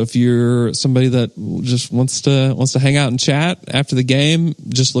that. So if you're somebody that just wants to hang out and chat after the game,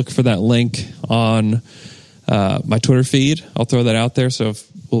 just look for that link on my Twitter feed. I'll throw that out there. So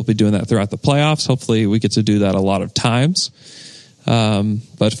we'll be doing that throughout the playoffs. Hopefully we get to do that a lot of times.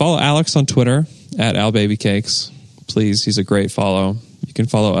 But follow Alex on Twitter at AlBabyCakes. Please, he's a great follow. You can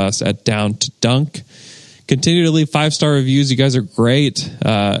follow us at Down to Dunk. Continue to leave 5-star reviews. You guys are great.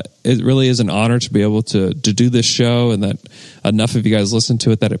 It really is an honor to be able to do this show and that enough of you guys listen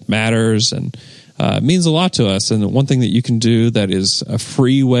to it that it matters. And it means a lot to us. And one thing that you can do that is a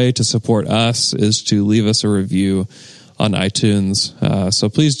free way to support us is to leave us a review on iTunes. So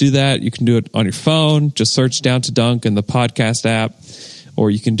please do that. You can do it on your phone. Just search Down to Dunk in the podcast app. Or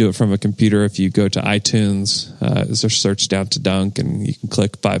you can do it from a computer if you go to iTunes. Just search Down to Dunk and you can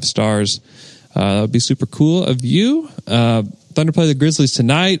click 5 stars. That would be super cool of you. Thunder play the Grizzlies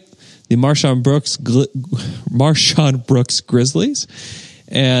tonight. The Marshawn Brooks Grizzlies.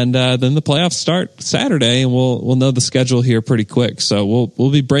 And then the playoffs start Saturday, and we'll know the schedule here pretty quick. So we'll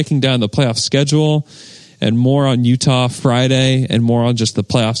be breaking down the playoff schedule and more on Utah Friday and more on just the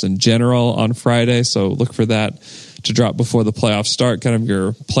playoffs in general on Friday. So look for that to drop before the playoffs start, kind of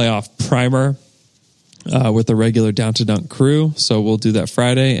your playoff primer with the regular Down to Dunk crew. So we'll do that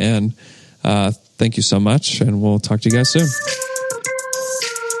Friday, and thank you so much, and we'll talk to you guys soon.